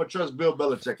somebody, I'm gonna trust Bill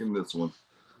Belichick in this one.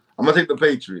 I'm gonna take the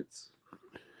Patriots.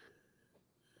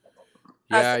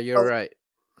 Yeah, you're right.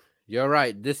 You're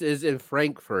right. This is in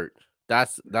Frankfurt.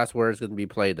 That's where it's going to be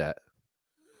played at.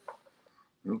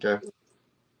 Okay.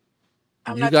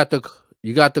 You got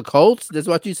the Colts. That's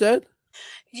what you said.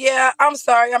 Yeah, I'm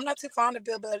sorry. I'm not too fond of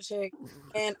Bill Belichick,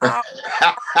 and I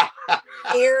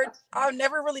cared. I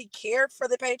never really cared for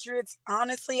the Patriots.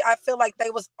 Honestly, I feel like they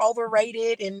was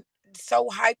overrated and so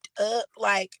hyped up,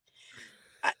 like,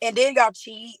 and then got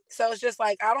cheat. So it's just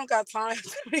like I don't got time.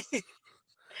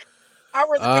 I'd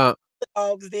rather pick the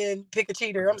dogs than pick a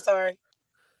cheater. I'm sorry.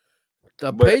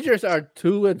 The Patriots are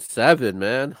 2-7,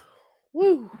 man.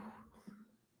 Woo.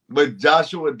 But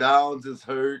Joshua Downs is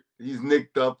hurt. He's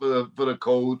nicked up for the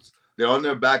Colts. They're on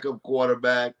their backup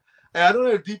quarterback. And I know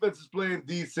their defense is playing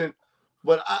decent,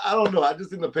 but I don't know. I just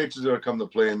think the Patriots are going to come to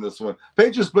play in this one.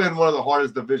 Patriots playing one of the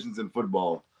hardest divisions in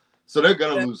football. So they're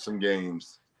going to lose some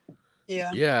games.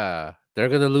 Yeah. Yeah. They're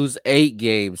going to lose 8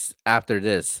 games after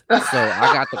this. So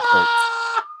I got the Colts.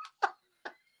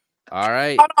 All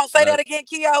right. Hold on. Say that again,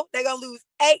 Keo. They're going to lose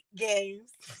 8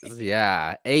 games.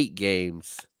 Yeah. 8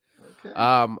 games. Okay.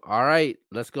 All right,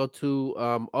 let's go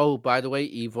to oh, by the way,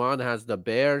 Yvonne has the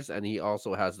Bears and he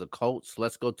also has the Colts.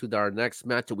 Let's go to our next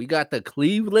matchup. We got the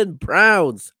Cleveland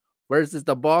Browns versus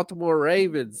the Baltimore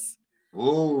Ravens.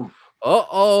 Ooh.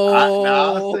 Uh-oh.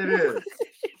 Now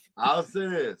I'll say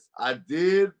this. I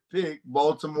did pick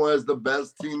Baltimore as the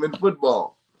best team in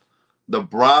football. The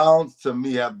Browns, to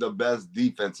me, have the best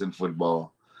defense in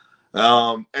football.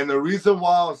 And the reason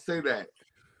why I'll say that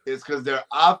is because their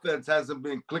offense hasn't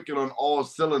been clicking on all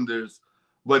cylinders,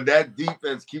 but that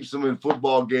defense keeps them in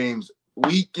football games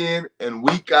week in and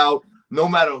week out, no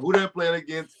matter who they're playing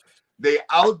against. They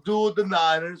outdueled the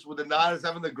Niners, with the Niners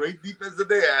having the great defense that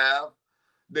they have.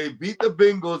 They beat the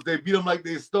Bengals. They beat them like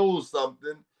they stole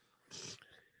something.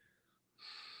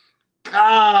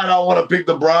 God, I want to pick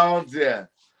the Browns, yeah.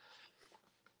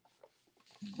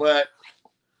 But,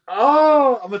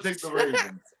 I'm going to take the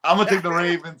Ravens. I'm going to take the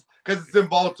Ravens because it's in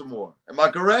Baltimore. Am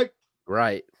I correct?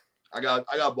 Right. I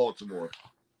got Baltimore.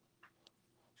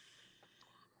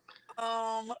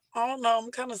 I don't know. I'm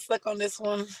kind of stuck on this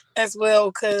one as well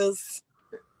because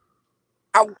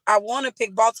I want to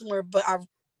pick Baltimore, but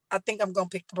I think I'm gonna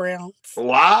pick the Browns.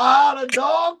 Wow, the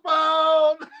dog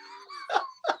pound.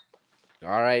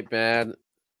 All right, man.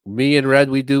 Me and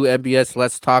Red, we do MBS.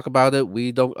 Let's talk about it.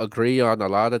 We don't agree on a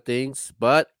lot of things,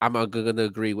 but I'm going to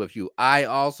agree with you. I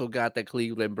also got the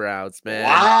Cleveland Browns, man.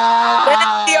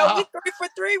 Wow. We 3 for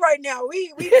 3 right now.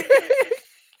 We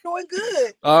doing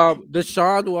good.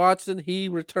 Deshaun Watson, he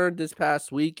returned this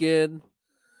past weekend.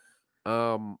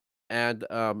 And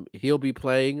he'll be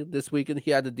playing this weekend. He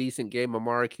had a decent game.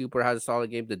 Amari Cooper had a solid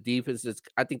game. The defense is,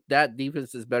 I think that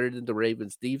defense is better than the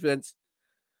Ravens defense.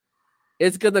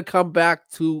 It's going to come back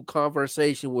to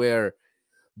conversation where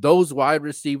those wide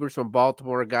receivers from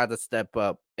Baltimore got to step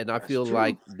up. And I feel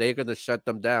like they're going to shut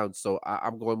them down. So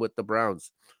I'm going with the Browns.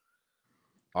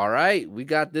 All right. We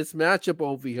got this matchup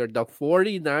over here. The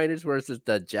 49ers versus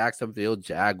the Jacksonville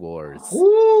Jaguars.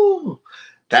 Woo.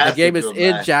 The game is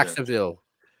in Jacksonville.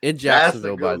 In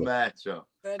Jacksonville, that's a good matchup.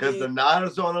 Because the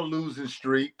Niners are on a losing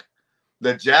streak.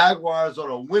 The Jaguars on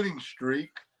a winning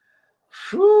streak.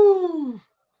 Whew.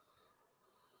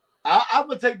 I'm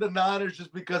going to take the Niners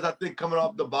just because I think coming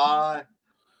off the bye,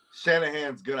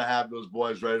 Shanahan's going to have those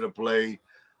boys ready to play.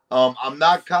 I'm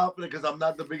not confident because I'm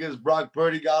not the biggest Brock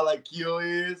Purdy guy like Keo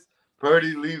is.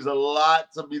 Purdy leaves a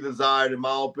lot to be desired, in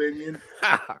my opinion.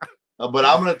 But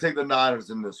I'm going to take the Niners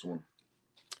in this one.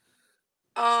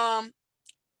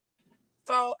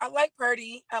 So I like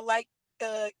Purdy. I like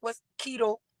what's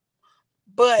Kittle.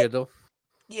 But Kittle.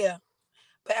 Yeah.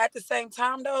 But at the same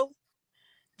time though,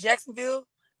 Jacksonville,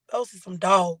 those are some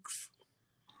dogs.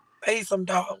 They some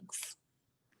dogs.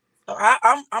 So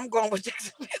I'm going with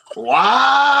Jacksonville.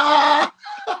 Wow.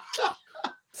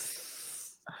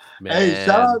 Hey, Man.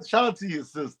 shout out to your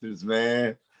sisters,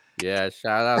 man. Yeah,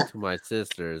 shout out to my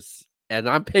sisters. And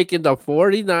I'm picking the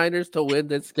 49ers to win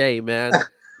this game, man.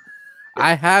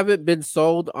 I haven't been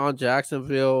sold on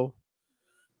Jacksonville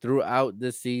throughout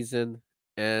this season,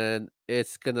 and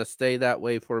it's gonna stay that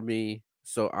way for me.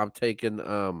 So I'm taking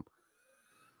the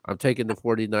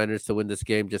 49ers to win this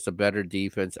game, just a better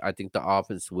defense. I think the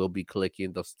offense will be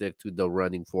clicking. They'll stick to the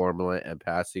running formula and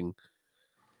passing.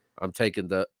 I'm taking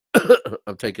the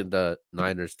I'm taking the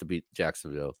Niners to beat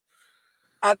Jacksonville.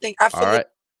 I All feel it. right.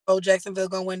 Oh, Jacksonville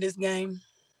gonna win this game.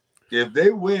 If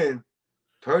they win,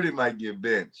 Purdy might get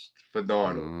benched for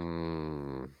Darnold.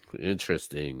 Mm,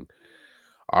 interesting.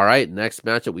 All right, next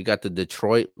matchup we got the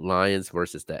Detroit Lions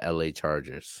versus the LA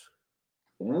Chargers.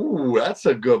 Ooh, that's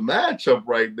a good matchup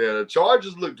right there. The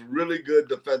Chargers looked really good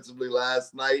defensively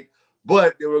last night,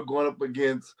 but they were going up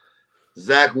against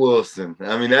Zach Wilson.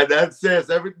 I mean, that says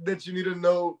everything that you need to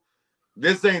know.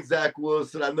 This ain't Zach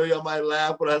Wilson. I know y'all might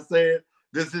laugh when I say it.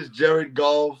 This is Jared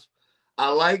Goff. I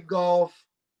like Goff,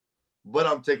 but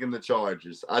I'm taking the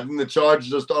Chargers. I think the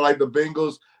Chargers are starting like the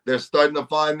Bengals. They're starting to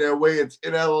find their way. It's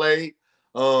in LA.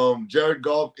 Jared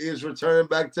Goff is returning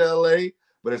back to LA,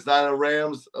 but it's not in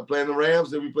Rams playing the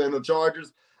Rams. They'll be playing the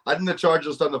Chargers. I think the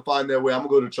Chargers are starting to find their way. I'm gonna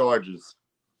go to Chargers.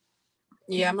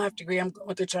 Yeah, I'm gonna have to agree. I'm going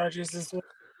with the Chargers as well.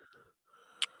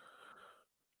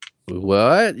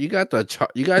 What? You guys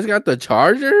got the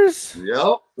Chargers?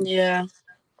 Yep. Yeah.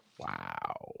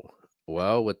 Wow.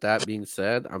 Well, with that being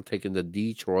said, I'm taking the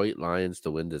Detroit Lions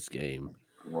to win this game.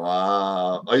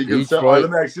 Wow. Are you concerned? All right,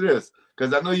 Detroit. let me ask you this,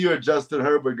 because I know you're a Justin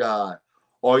Herbert guy.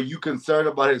 Are you concerned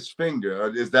about his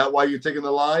finger? Is that why you're taking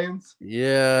the Lions?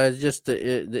 Yeah, it's just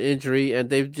the injury, and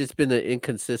they've just been an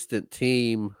inconsistent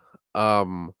team.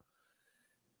 Um,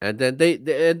 and then they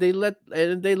let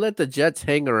the Jets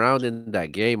hang around in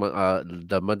that game,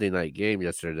 the Monday night game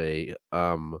yesterday.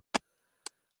 And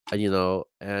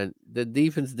the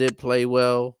defense did play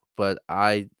well, but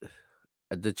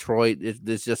Detroit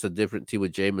is just a different team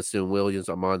with Jamison Williams,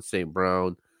 Amon St.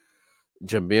 Brown,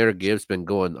 Jameer Gibbs been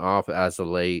going off as of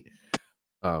late.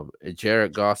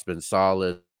 Jared Goff's been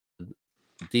solid.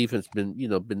 Defense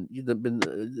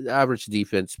been average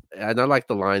defense, and I like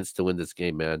the Lions to win this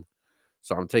game, man.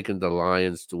 So I'm taking the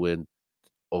Lions to win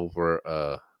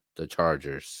over the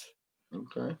Chargers.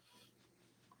 Okay.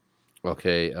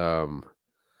 Okay.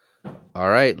 All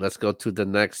right, let's go to the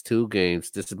next two games.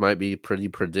 This might be pretty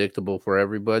predictable for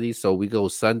everybody. So we go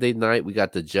Sunday night. We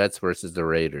got the Jets versus the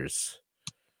Raiders.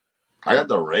 I got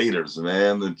the Raiders,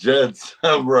 man. The Jets,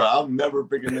 bro. I'm never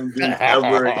picking them dudes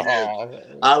ever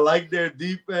again. I like their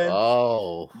defense,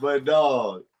 Oh, but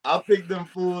dog, I picked them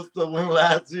fools to win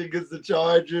last year against the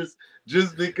Chargers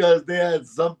just because they had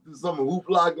some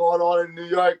hoopla going on in New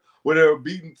York where they were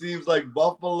beating teams like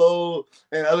Buffalo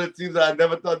and other teams that I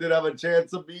never thought they'd have a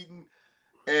chance of beating.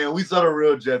 And we saw the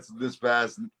real Jets this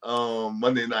past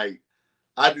Monday night.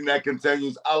 I think that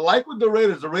continues. I like with the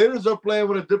Raiders. The Raiders are playing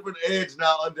with a different edge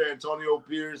now under Antonio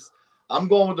Pierce. I'm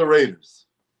going with the Raiders.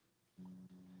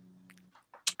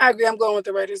 I agree. I'm going with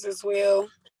the Raiders as well.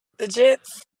 The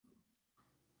Jets,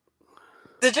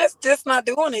 the Jets just not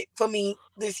doing it for me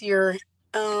this year.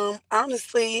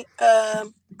 Honestly, I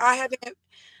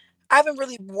haven't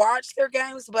really watched their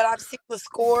games, but I've seen the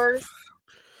scores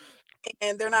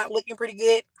and they're not looking pretty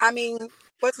good. I mean,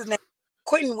 what's his name?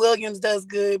 Quentin Williams does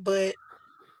good, but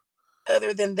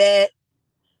other than that,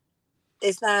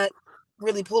 it's not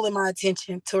really pulling my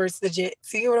attention towards the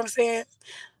Jets. You get what I'm saying?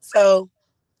 So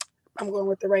I'm going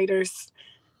with the Raiders.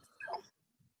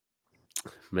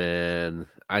 man,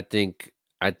 I think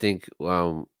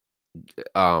um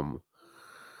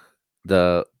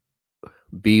the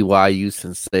BYU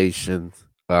sensation,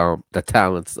 the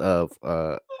talents of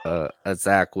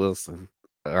Zach Wilson.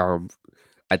 Um,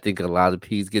 I think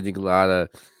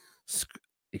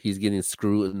he's getting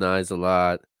scrutinized a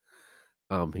lot.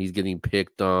 He's getting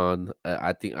picked on.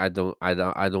 I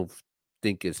don't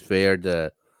think it's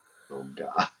fair Oh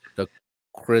God. the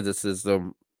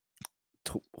criticism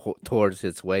towards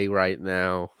his way right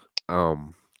now.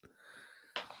 Um,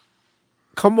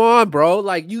 Come on, bro.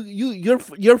 Like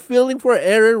you're feeling for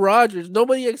Aaron Rodgers.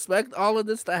 Nobody expect all of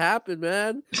this to happen,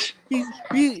 man. He's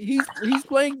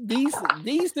playing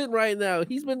decent right now.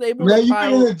 He's been able to Man, you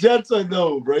thinking pile. the Jets or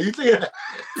no, bro? You thinking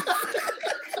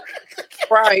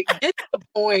Right. Get to the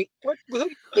point. Who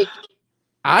you picking?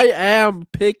 I am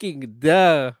picking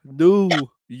the New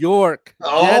York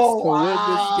Jets oh to win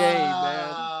this game, man.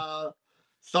 wow.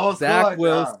 Sauce Zach Gardner, huh?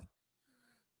 Wilson.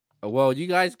 Well, you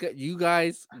guys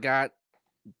got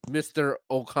Mr.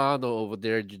 O'Connell over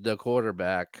there, the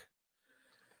quarterback.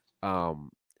 And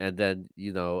then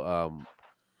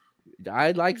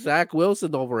I like Zach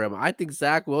Wilson over him. I think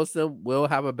Zach Wilson will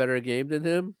have a better game than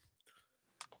him.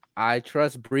 I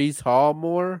trust Brees Hall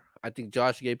more. I think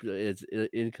Josh Gabriel is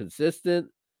inconsistent.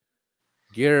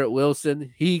 Garrett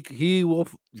Wilson, he will.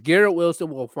 Garrett Wilson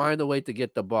will find a way to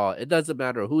get the ball. It doesn't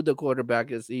matter who the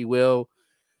quarterback is, he will.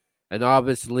 And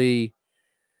obviously,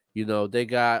 they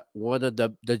got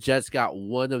the Jets got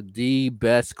one of the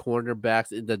best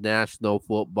cornerbacks in the National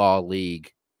Football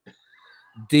League.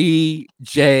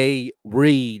 DJ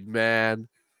Reed, man.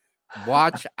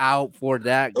 Watch out for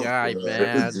that guy, This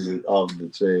man. is off the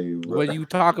chain, bro. When you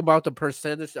talk about the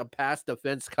percentage of pass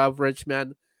defense coverage,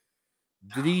 man,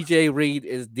 DJ Reed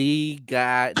is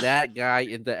that guy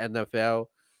in the NFL.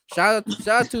 Shout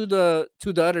out to the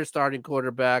other starting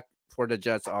quarterback for the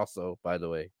Jets also, by the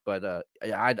way. But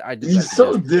I do like He's the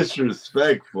so Jets.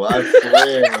 disrespectful. I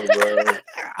swear, bro.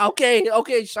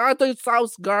 Okay. Shout out to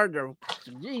South Gardner.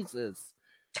 Jesus.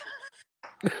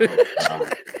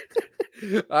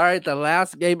 All right, the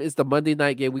last game is the Monday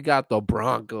night game. We got the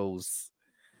Broncos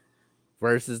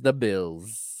versus the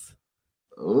Bills.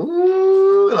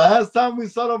 Ooh, last time we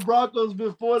saw the Broncos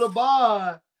before the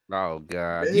bye. Oh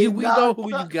God, They we know knocked who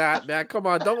you up- got, man. Come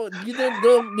on, don't need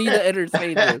to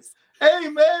entertain this. Hey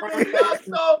man, they Broncos. knocked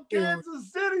off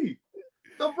Kansas City.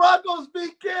 The Broncos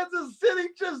beat Kansas City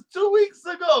just 2 weeks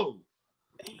ago.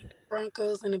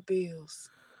 Broncos and the Bills.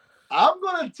 I'm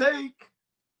gonna take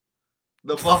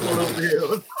the Buffalo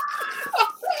Bills.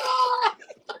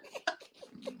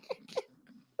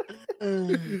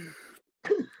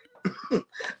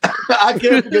 I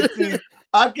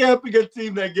can't pick a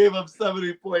team that gave up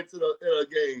 70 points in a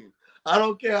game. I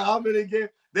don't care how many games.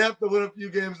 They have to win a few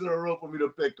games in a row for me to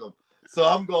pick them. So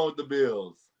I'm going with the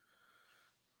Bills.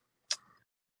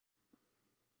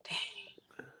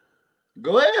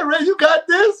 Go ahead, Ray. You got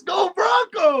this. Go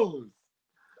Broncos.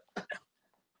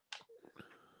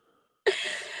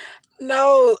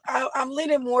 No, I'm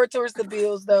leaning more towards the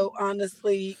Bills, though,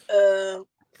 honestly.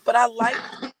 But I like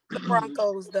the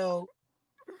Broncos, though.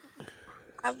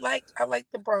 I like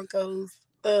the Broncos.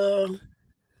 I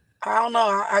don't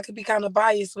know. I could be kind of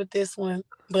biased with this one,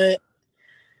 but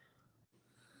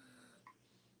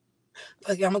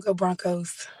I'm gonna go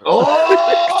Broncos.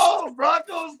 Oh,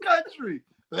 Broncos country.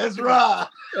 Let's ride.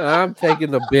 I'm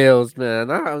taking the Bills,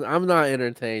 man. I'm not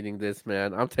entertaining this,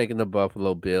 man. I'm taking the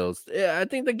Buffalo Bills. Yeah, I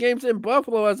think the game's in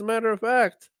Buffalo, as a matter of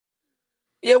fact.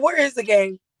 Yeah, where is the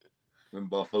game? In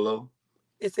Buffalo.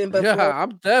 It's in Buffalo. Yeah,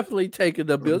 I'm definitely taking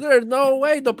the Bills. There's no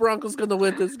way the Broncos gonna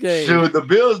win this game. Shoot, the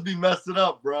Bills be messing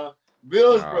up, bro.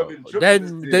 Bills probably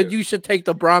tripping Then you should take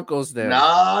the Broncos then.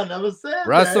 Nah, I never said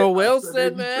Russell that.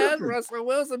 Wilson, man. Russell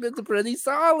Wilson is pretty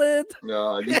solid.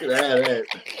 No, you can add that.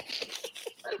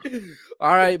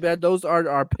 All right, man. Those are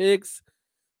our picks.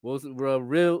 We'll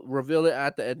reveal it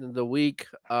at the end of the week.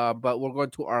 But we're going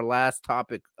to our last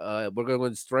topic. We're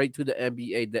going straight to the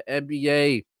NBA. The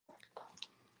NBA,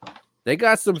 they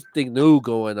got something new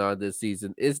going on this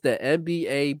season. It's the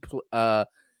NBA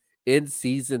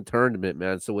in-season tournament,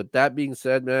 man. So with that being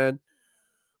said, man,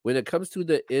 when it comes to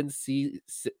the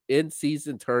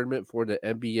in-season tournament for the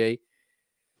NBA,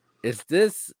 is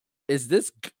this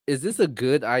a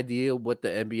good idea what the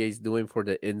NBA is doing for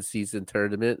the in-season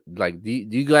tournament? Like, do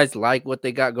you guys like what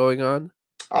they got going on?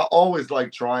 I always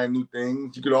like trying new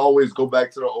things. You could always go back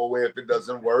to the old way if it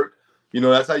doesn't work.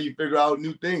 That's how you figure out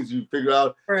new things. You figure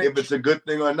out if it's a good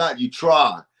thing or not. You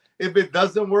try. If it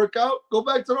doesn't work out, go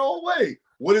back to the old way.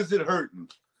 What is it hurting?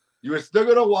 You're still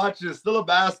going to watch it. It's still a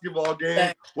basketball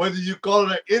game. Whether you call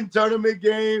it an in-tournament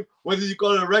game, whether you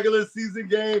call it a regular season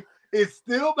game, it's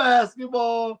still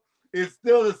basketball. It's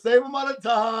still the same amount of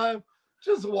time.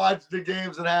 Just watch the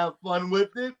games and have fun with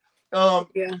it.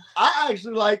 I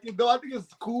actually like it, though. I think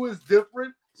it's cool. It's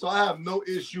different. So I have no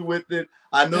issue with it.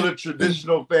 I know the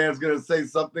traditional fan's going to say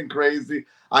something crazy.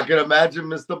 I can imagine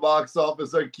Mr. Box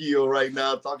Office or Keo right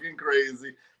now talking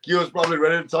crazy. Keo's probably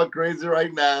ready to talk crazy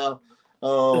right now.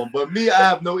 But me, I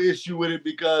have no issue with it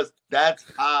because that's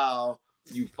how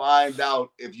you find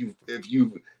out if you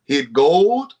hit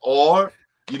gold or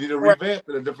you need to revamp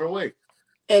in a different way.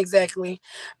 Exactly.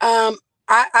 I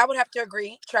would have to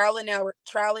agree. Trial and error.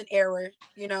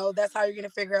 That's how you're gonna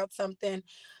figure out something.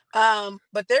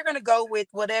 But they're gonna go with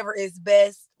whatever is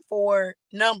best for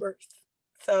numbers.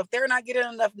 So if they're not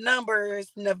getting enough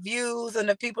numbers, enough views,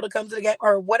 enough people to come to the game,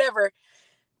 or whatever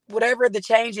the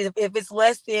change is, if it's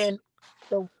less than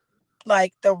the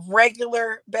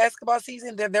regular basketball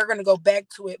season, then they're gonna go back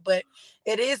to it. But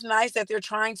it is nice that they're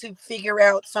trying to figure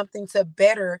out something to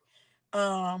better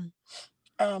the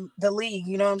league.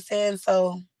 You know what I'm saying?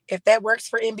 So if that works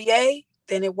for NBA,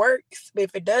 then it works. But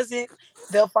if it doesn't,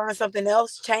 they'll find something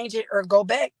else, change it, or go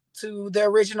back to the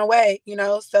original way,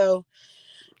 So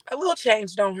a little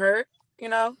change don't hurt, you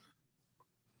know.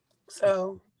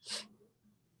 So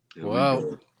Here we Well,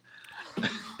 go.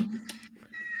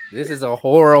 this is a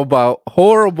horrible,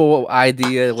 horrible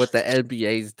idea what the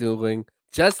NBA is doing.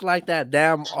 Just like that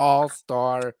damn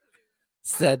all-star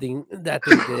setting that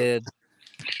they did.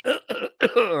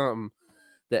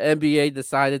 The NBA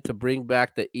decided to bring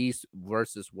back the East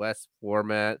versus West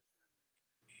format.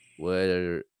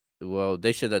 Where, well,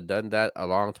 they should have done that a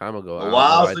long time ago. I don't know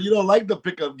Wow, why. so you don't like the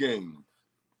pickup game?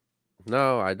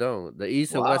 No, I don't. The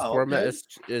East and West Wow, format okay.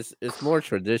 is more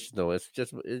traditional. It's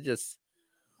just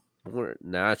more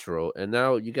natural. And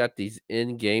now you got these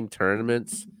in-game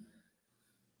tournaments.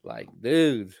 Like,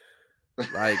 dude,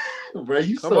 like, Bro,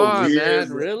 you come so on, weird, man. man.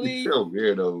 You Really? so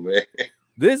weirdo, man.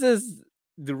 This is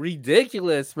the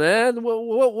ridiculous, man.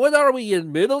 What are we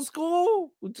in middle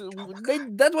school? That's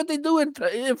what they do in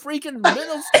freaking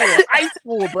middle school, high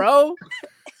school, bro.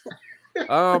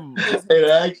 Um, It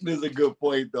actually is a good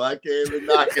point, though. I can't even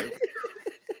knock it.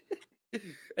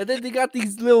 and then they got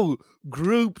these little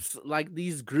groups, like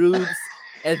these groups,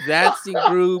 advancing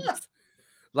groups.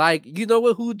 Like, you know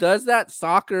what? Who does that?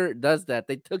 Soccer does that.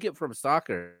 They took it from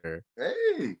soccer.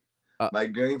 Hey,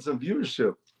 might gain some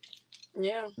viewership.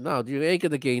 yeah. No, you ain't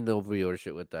gonna gain no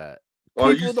viership with that.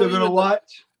 Are you People still don't gonna even know.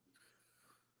 watch?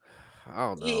 I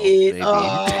don't know. He is. Maybe.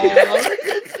 Oh, look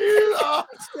at you. Oh,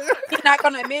 He's not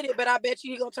gonna admit it, but I bet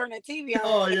you he gonna turn that TV on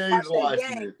oh, and yeah, watch he's that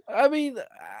watching game. it. I mean,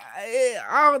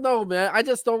 I don't know, man. I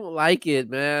just don't like it,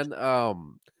 man.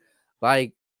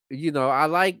 Like, I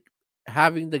like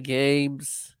having the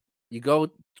games. You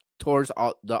go towards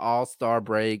the All Star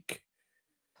break,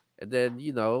 and then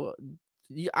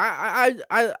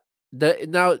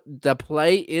the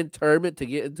play in tournament to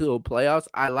get into a playoffs.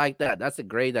 I like that. That's a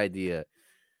great idea.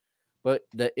 But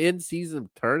the in season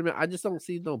tournament, I just don't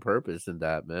see no purpose in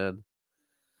that, man.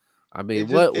 I It mean,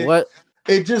 just what it what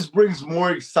it just brings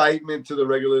more excitement to the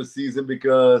regular season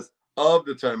because of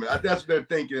the tournament. I think that's what they're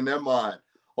thinking in their mind.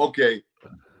 Okay,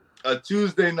 a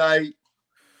Tuesday night,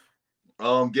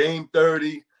 game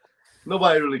 30.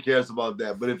 Nobody really cares about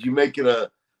that. But if you make it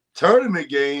a tournament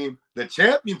game, the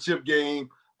championship game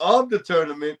of the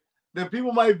tournament, then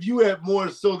people might view it more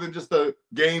so than just a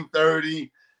game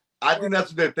 30. I think that's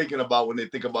what they're thinking about when they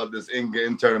think about this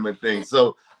in-game tournament thing.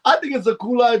 So I think it's a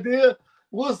cool idea.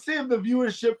 We'll see if the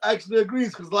viewership actually agrees.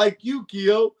 Because like you,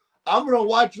 Keo, I'm going to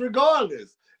watch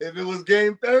regardless. If it was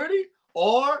game 30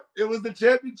 or it was the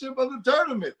championship of the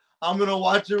tournament, I'm going to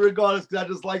watch it regardless because I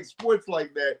just like sports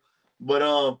like that. But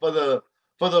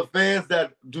for the fans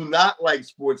that do not like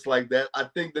sports like that, I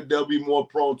think that they'll be more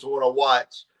prone to want to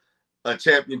watch a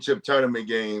championship tournament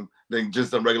game than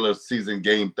just a regular season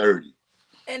game 30.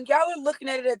 And y'all are looking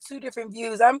at it at two different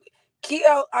views.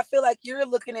 Keo, I feel like you're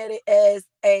looking at it as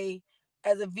a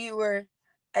viewer,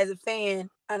 as a fan,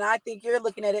 and I think you're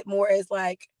looking at it more as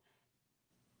like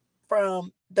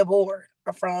from the board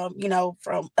or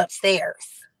from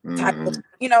upstairs type of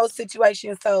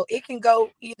situation. So it can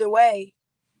go either way,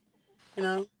 you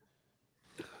know.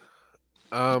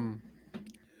 um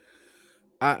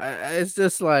it's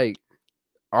just like,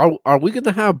 are we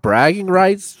gonna have bragging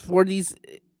rights for these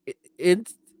in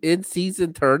in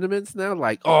season tournaments now?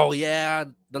 Like, oh yeah,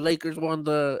 the Lakers won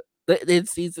the in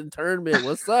season tournament.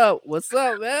 What's up,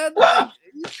 man?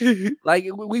 Like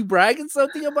we bragging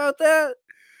something about that?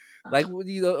 Like,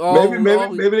 Maybe oh, maybe oh,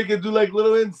 maybe they could do like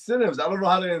little incentives. I don't know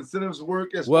how the incentives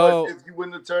work as far as well, if you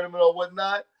win the tournament or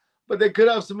whatnot, but they could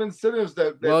have some incentives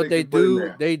that well, they could put in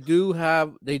there. they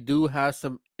do have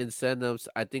some incentives.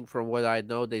 I think from what I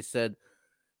know, they said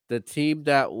the team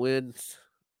that wins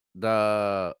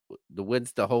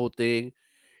wins the whole thing,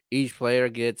 each player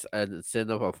gets an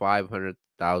incentive of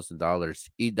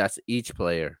 $500,000. That's each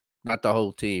player, not the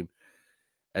whole team.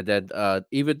 And then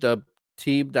even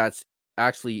team that's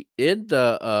actually in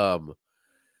the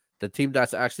team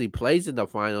that's actually plays in the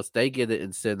finals, they get an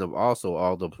incentive also.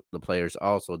 All the players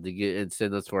also they get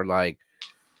incentives for like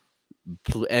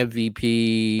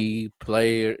MVP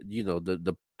player,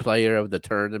 the player of the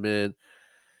tournament.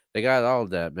 They got all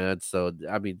that, man. So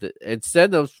I mean, the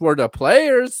incentives for the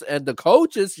players and the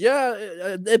coaches, yeah,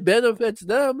 it benefits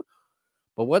them.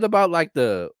 But what about like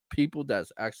the people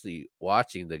that's actually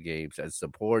watching the games and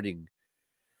supporting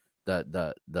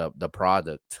the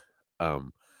product?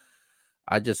 Um,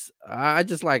 I just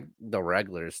like the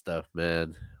regular stuff,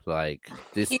 man. Like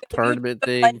this Keo, you tournament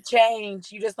don't like thing.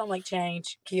 change. You just don't like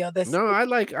change, Keo. That's No, I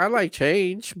like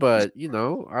change, but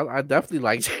I definitely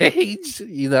like change.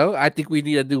 I think we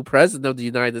need a new president of the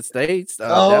United States.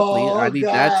 Definitely, I Oh need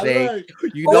that God, change.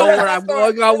 look. You oh, know let's where not I'm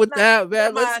start. going on Let's with not. that, Never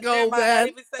man. Let's mind. Never go, mind. Not man.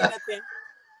 even say nothing.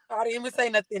 I didn't even say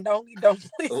nothing. Don't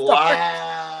please start.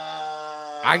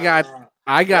 I got Wow.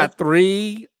 I That's got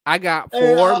 3. I got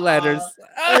hey, 4 letters.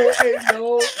 hey,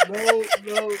 no.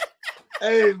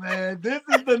 Hey, man, this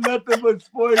is the Nothing But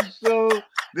Sports show.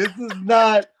 This is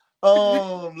not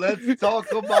let's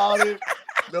talk about it.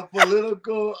 The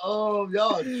political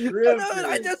y'all I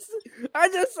tripping. just,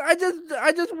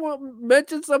 I just want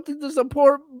mention something to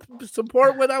support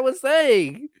what I was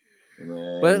saying.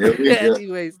 Man, But here we go.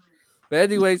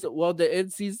 anyways, well, the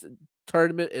NC's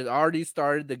tournament is already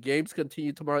started. The games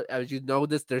continue tomorrow. As you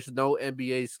notice, there's no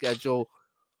NBA schedule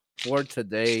for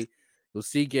today. You'll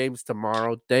see games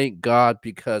tomorrow. Thank God,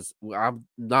 because I'm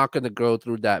not gonna go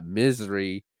through that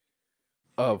misery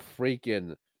of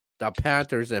freaking the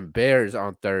Panthers and Bears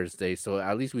on Thursday. So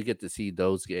at least we get to see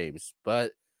those games.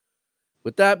 But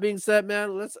with that being said,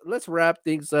 man, let's wrap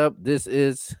things up. This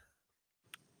is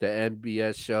the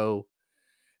NBS show,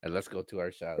 and let's go to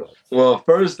our shout outs. Well,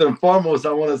 first and foremost,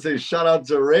 I want to say shout out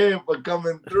to Red for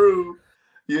coming through,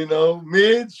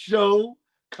 mid show,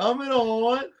 coming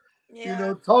on,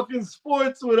 Yeah. talking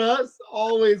sports with us.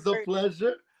 Always a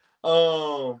pleasure.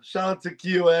 Shout out to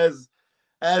Keo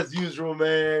as usual,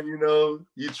 man.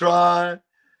 You try,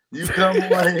 you come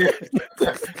on here.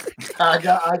 I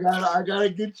gotta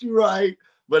get you right,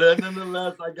 but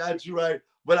nonetheless, I got you right.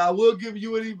 But I will give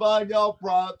you and Yvonne y'all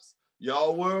props.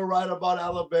 Y'all were right about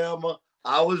Alabama.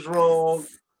 I was wrong.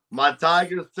 My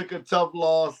Tigers took a tough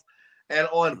loss, and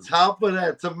on top of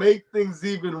that, to make things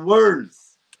even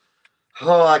worse,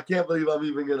 I can't believe I'm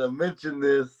even gonna mention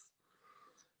this.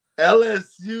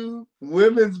 LSU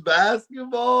women's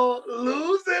basketball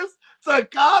loses to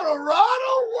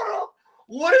Colorado.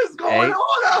 What is going Hey,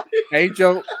 on out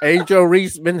here? Angel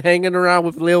Reese been hanging around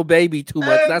with Lil Baby too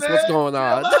much. Hey That's what's man, going chill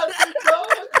on. out, big dog.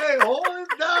 Hey, hold it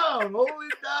down. Hold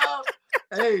it down.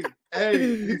 Hey,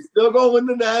 we still gonna win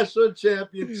the national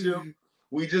championship.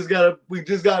 We just got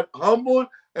humbled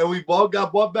and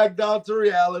got brought back down to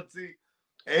reality.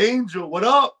 Angel, what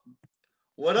up?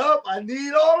 What up? I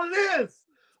need all of this.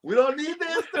 We don't need the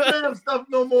Instagram stuff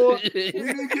no more. We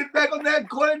need to get back on that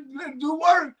court and do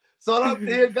work. So I don't have to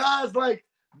hear guys like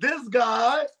this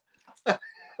guy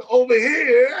over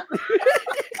here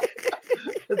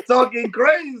talking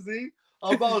crazy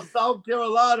about South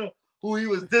Carolina, who he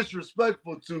was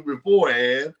disrespectful to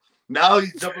beforehand. Now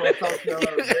he's jumping on South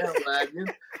Carolina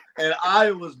bandwagon and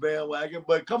Iowa's bandwagon.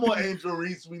 But come on, Angel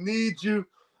Reese, we need you.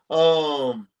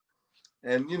 But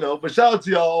shout out to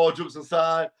y'all, all jokes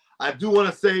aside. I do want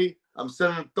to say I'm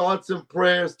sending thoughts and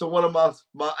prayers to one of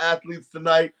my athletes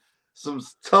tonight. Some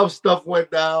tough stuff went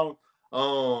down.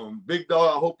 Big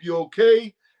dog, I hope you're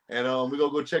okay. And we're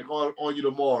gonna go check on you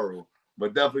tomorrow.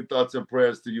 But definitely thoughts and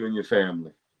prayers to you and your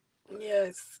family.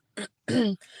 Yes.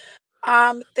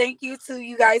 Thank you to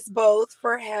you guys both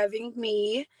for having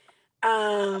me.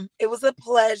 It was a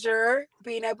pleasure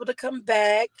being able to come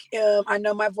back. I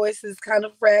know my voice is kind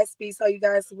of raspy, so you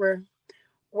guys were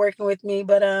working with me,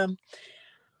 but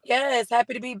yes,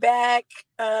 happy to be back.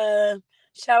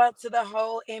 Shout out to the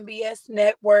whole NBS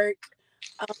network.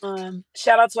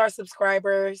 Shout out to our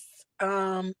subscribers.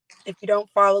 If you don't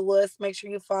follow us, make sure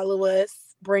you follow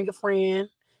us. Bring a friend.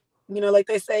 Like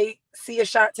they say, see a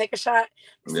shot, take a shot.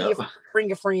 See Yep. a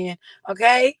bring a friend.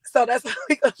 Okay, so that's how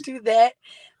we gonna do that.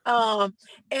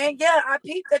 And yeah, I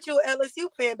peeped that you're an LSU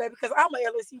fan, baby, because I'm an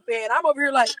LSU fan. I'm over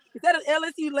here like, is that an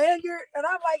LSU lanyard? And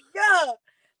I'm like, yeah,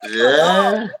 that's my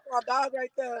dog. Yeah. That's my dog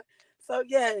right there. So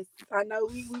yes, I know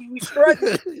we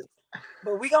struggling,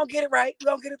 but we gonna get it right. We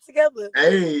gonna get it together.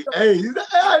 Hey, I knew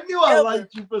I Together.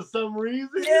 liked you for some reason,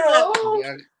 Yeah.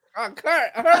 Yeah. Oh,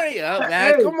 Kurt, hurry up,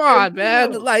 man. Hey, Come on,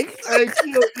 man. Keo. Like, Hey,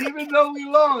 Keo, even though we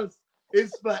lost,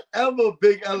 it's forever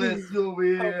big LSU over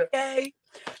here. Okay.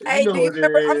 You Hey, know do you what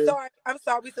remember? it is. I'm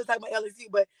sorry. We still talking about LSU,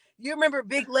 but you remember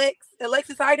Big Lex,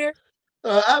 Alexis Hyder?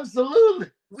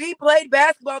 Absolutely. We played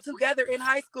basketball together in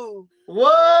high school.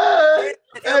 What?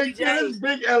 At Hey, kid, LBJ. it's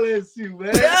big LSU,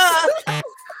 man. Yeah.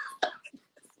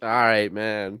 all right,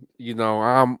 man.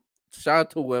 Shout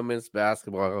out to women's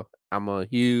basketball. I'm a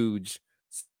huge.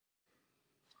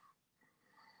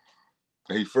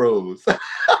 He froze. He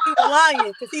was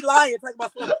lying because he lying talking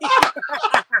about something.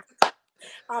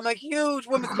 I'm a huge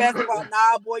women's basketball.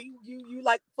 Nah, boy, you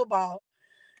like football.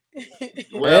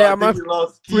 Well, Hey, I am I think we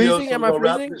lost Keo, freezing? so Am we're I gonna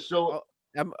wrap freezing? this show.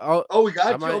 Oh, Oh, we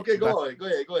got am you. I Okay, back? go ahead. Go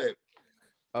ahead. Go ahead.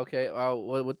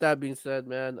 Okay. With that being said,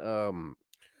 man,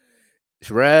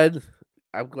 Shred,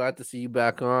 I'm glad to see you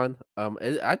back on.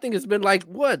 I think it's been like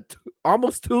what,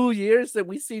 almost 2 years that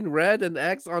we've seen Red and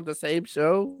X on the same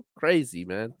show. Crazy,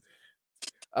 man.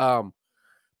 But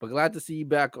glad to see you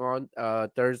back on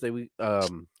Thursday. We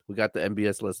We got the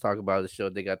NBS Let's Talk About It show.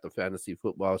 They got the fantasy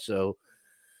football show.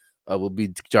 We'll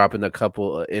be dropping a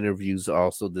couple of interviews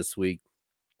also this week.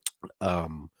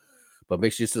 But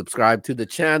make sure you subscribe to the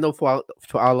channel.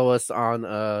 Follow us on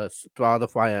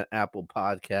Spotify and Apple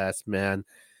Podcasts, man.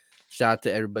 Shout out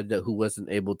to everybody who wasn't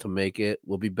able to make it.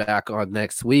 We'll be back on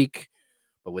next week.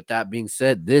 But with that being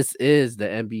said, this is the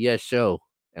NBS show,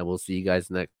 and we'll see you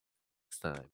guys next time.